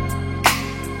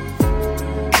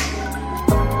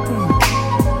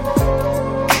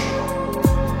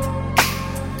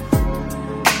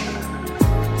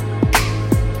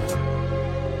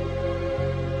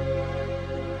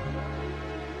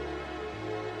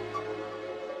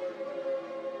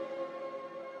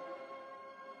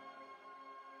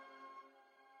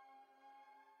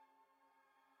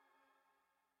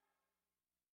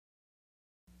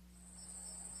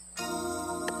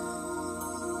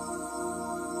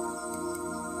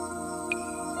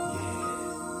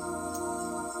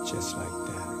 Just like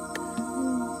that.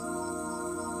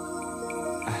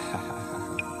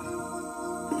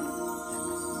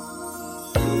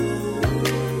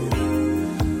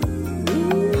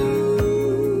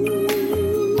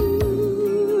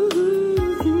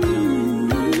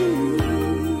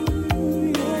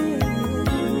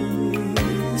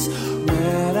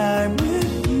 When I'm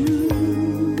with you,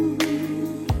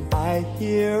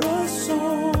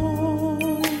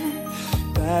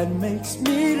 that makes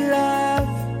me laugh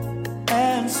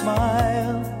and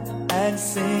smile and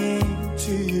sing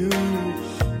to you.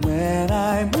 When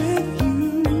I'm with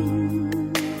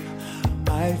you,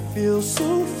 I feel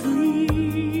so free.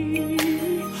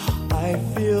 I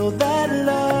feel that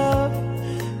love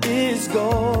is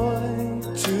going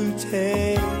to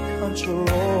take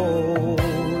control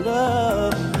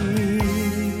of me.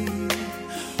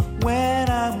 When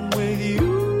I'm with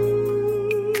you,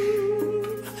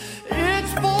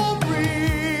 it's for real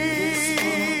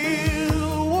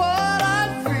what I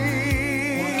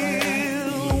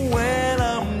feel when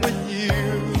I'm with you.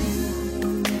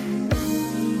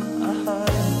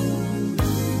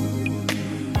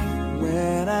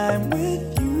 When I'm with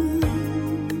you,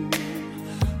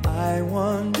 I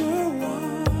wonder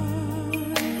why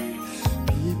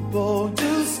people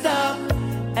do stop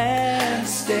and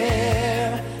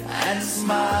stare and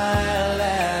smile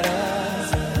at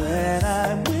us. When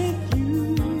I'm with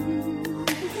you,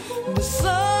 the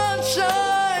sun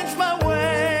shines my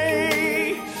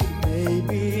way.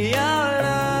 Maybe our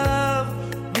love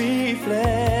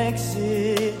reflects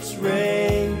its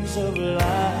rays of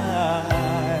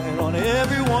light on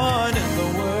everyone in the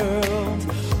world.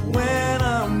 When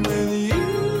I'm with you,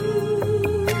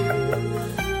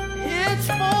 it's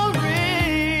for real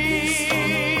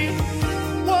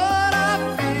what I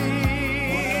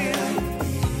feel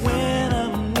when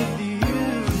I'm with you.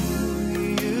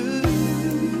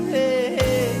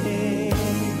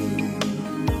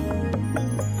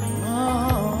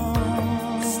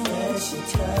 Special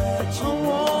touch, a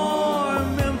warm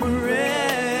embrace,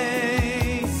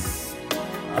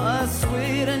 a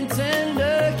sweet and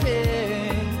tender kiss.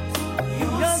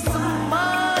 Your smile,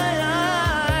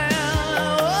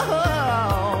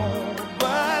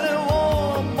 bright and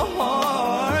warm my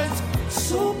heart,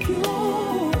 so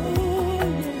pure.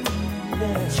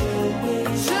 Chill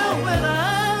when I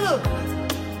look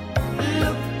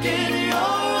in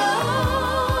your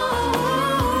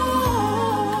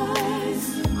eyes.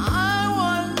 I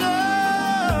wonder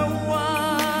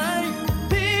why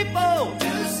people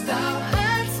do stop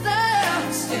and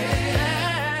stare.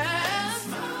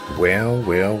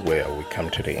 Well, we come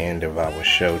to the end of our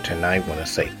show tonight. Want to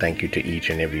say thank you to each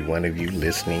and every one of you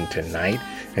listening tonight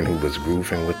and who was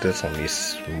grooving with us on these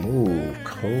smooth,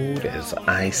 cold as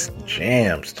ice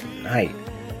jams tonight.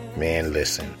 Man,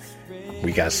 listen,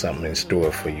 we got something in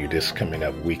store for you this coming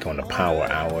up week on the Power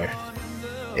Hour.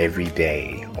 Every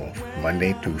day on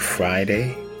Monday through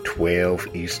Friday,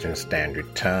 12 Eastern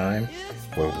Standard Time,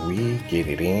 where we get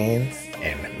it in,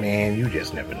 and man, you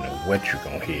just never know what you're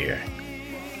gonna hear.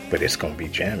 But it's gonna be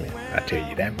jamming, I tell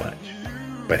you that much.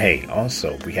 But hey,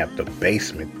 also we have the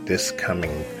basement this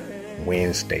coming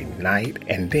Wednesday night,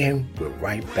 and then we're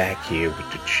right back here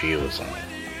with the Chill Zone.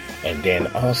 And then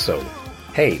also,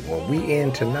 hey, when we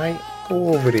end tonight,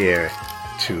 go over there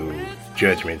to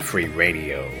Judgment Free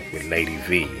Radio with Lady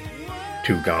V,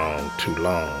 Too Gone, Too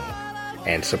Long,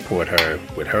 and support her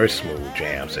with her smooth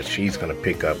jams that she's gonna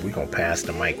pick up. We're gonna pass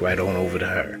the mic right on over to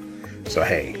her. So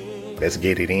hey, let's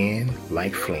get it in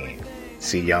like Flynn.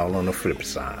 See y'all on the flip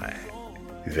side.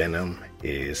 Venom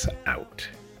is out.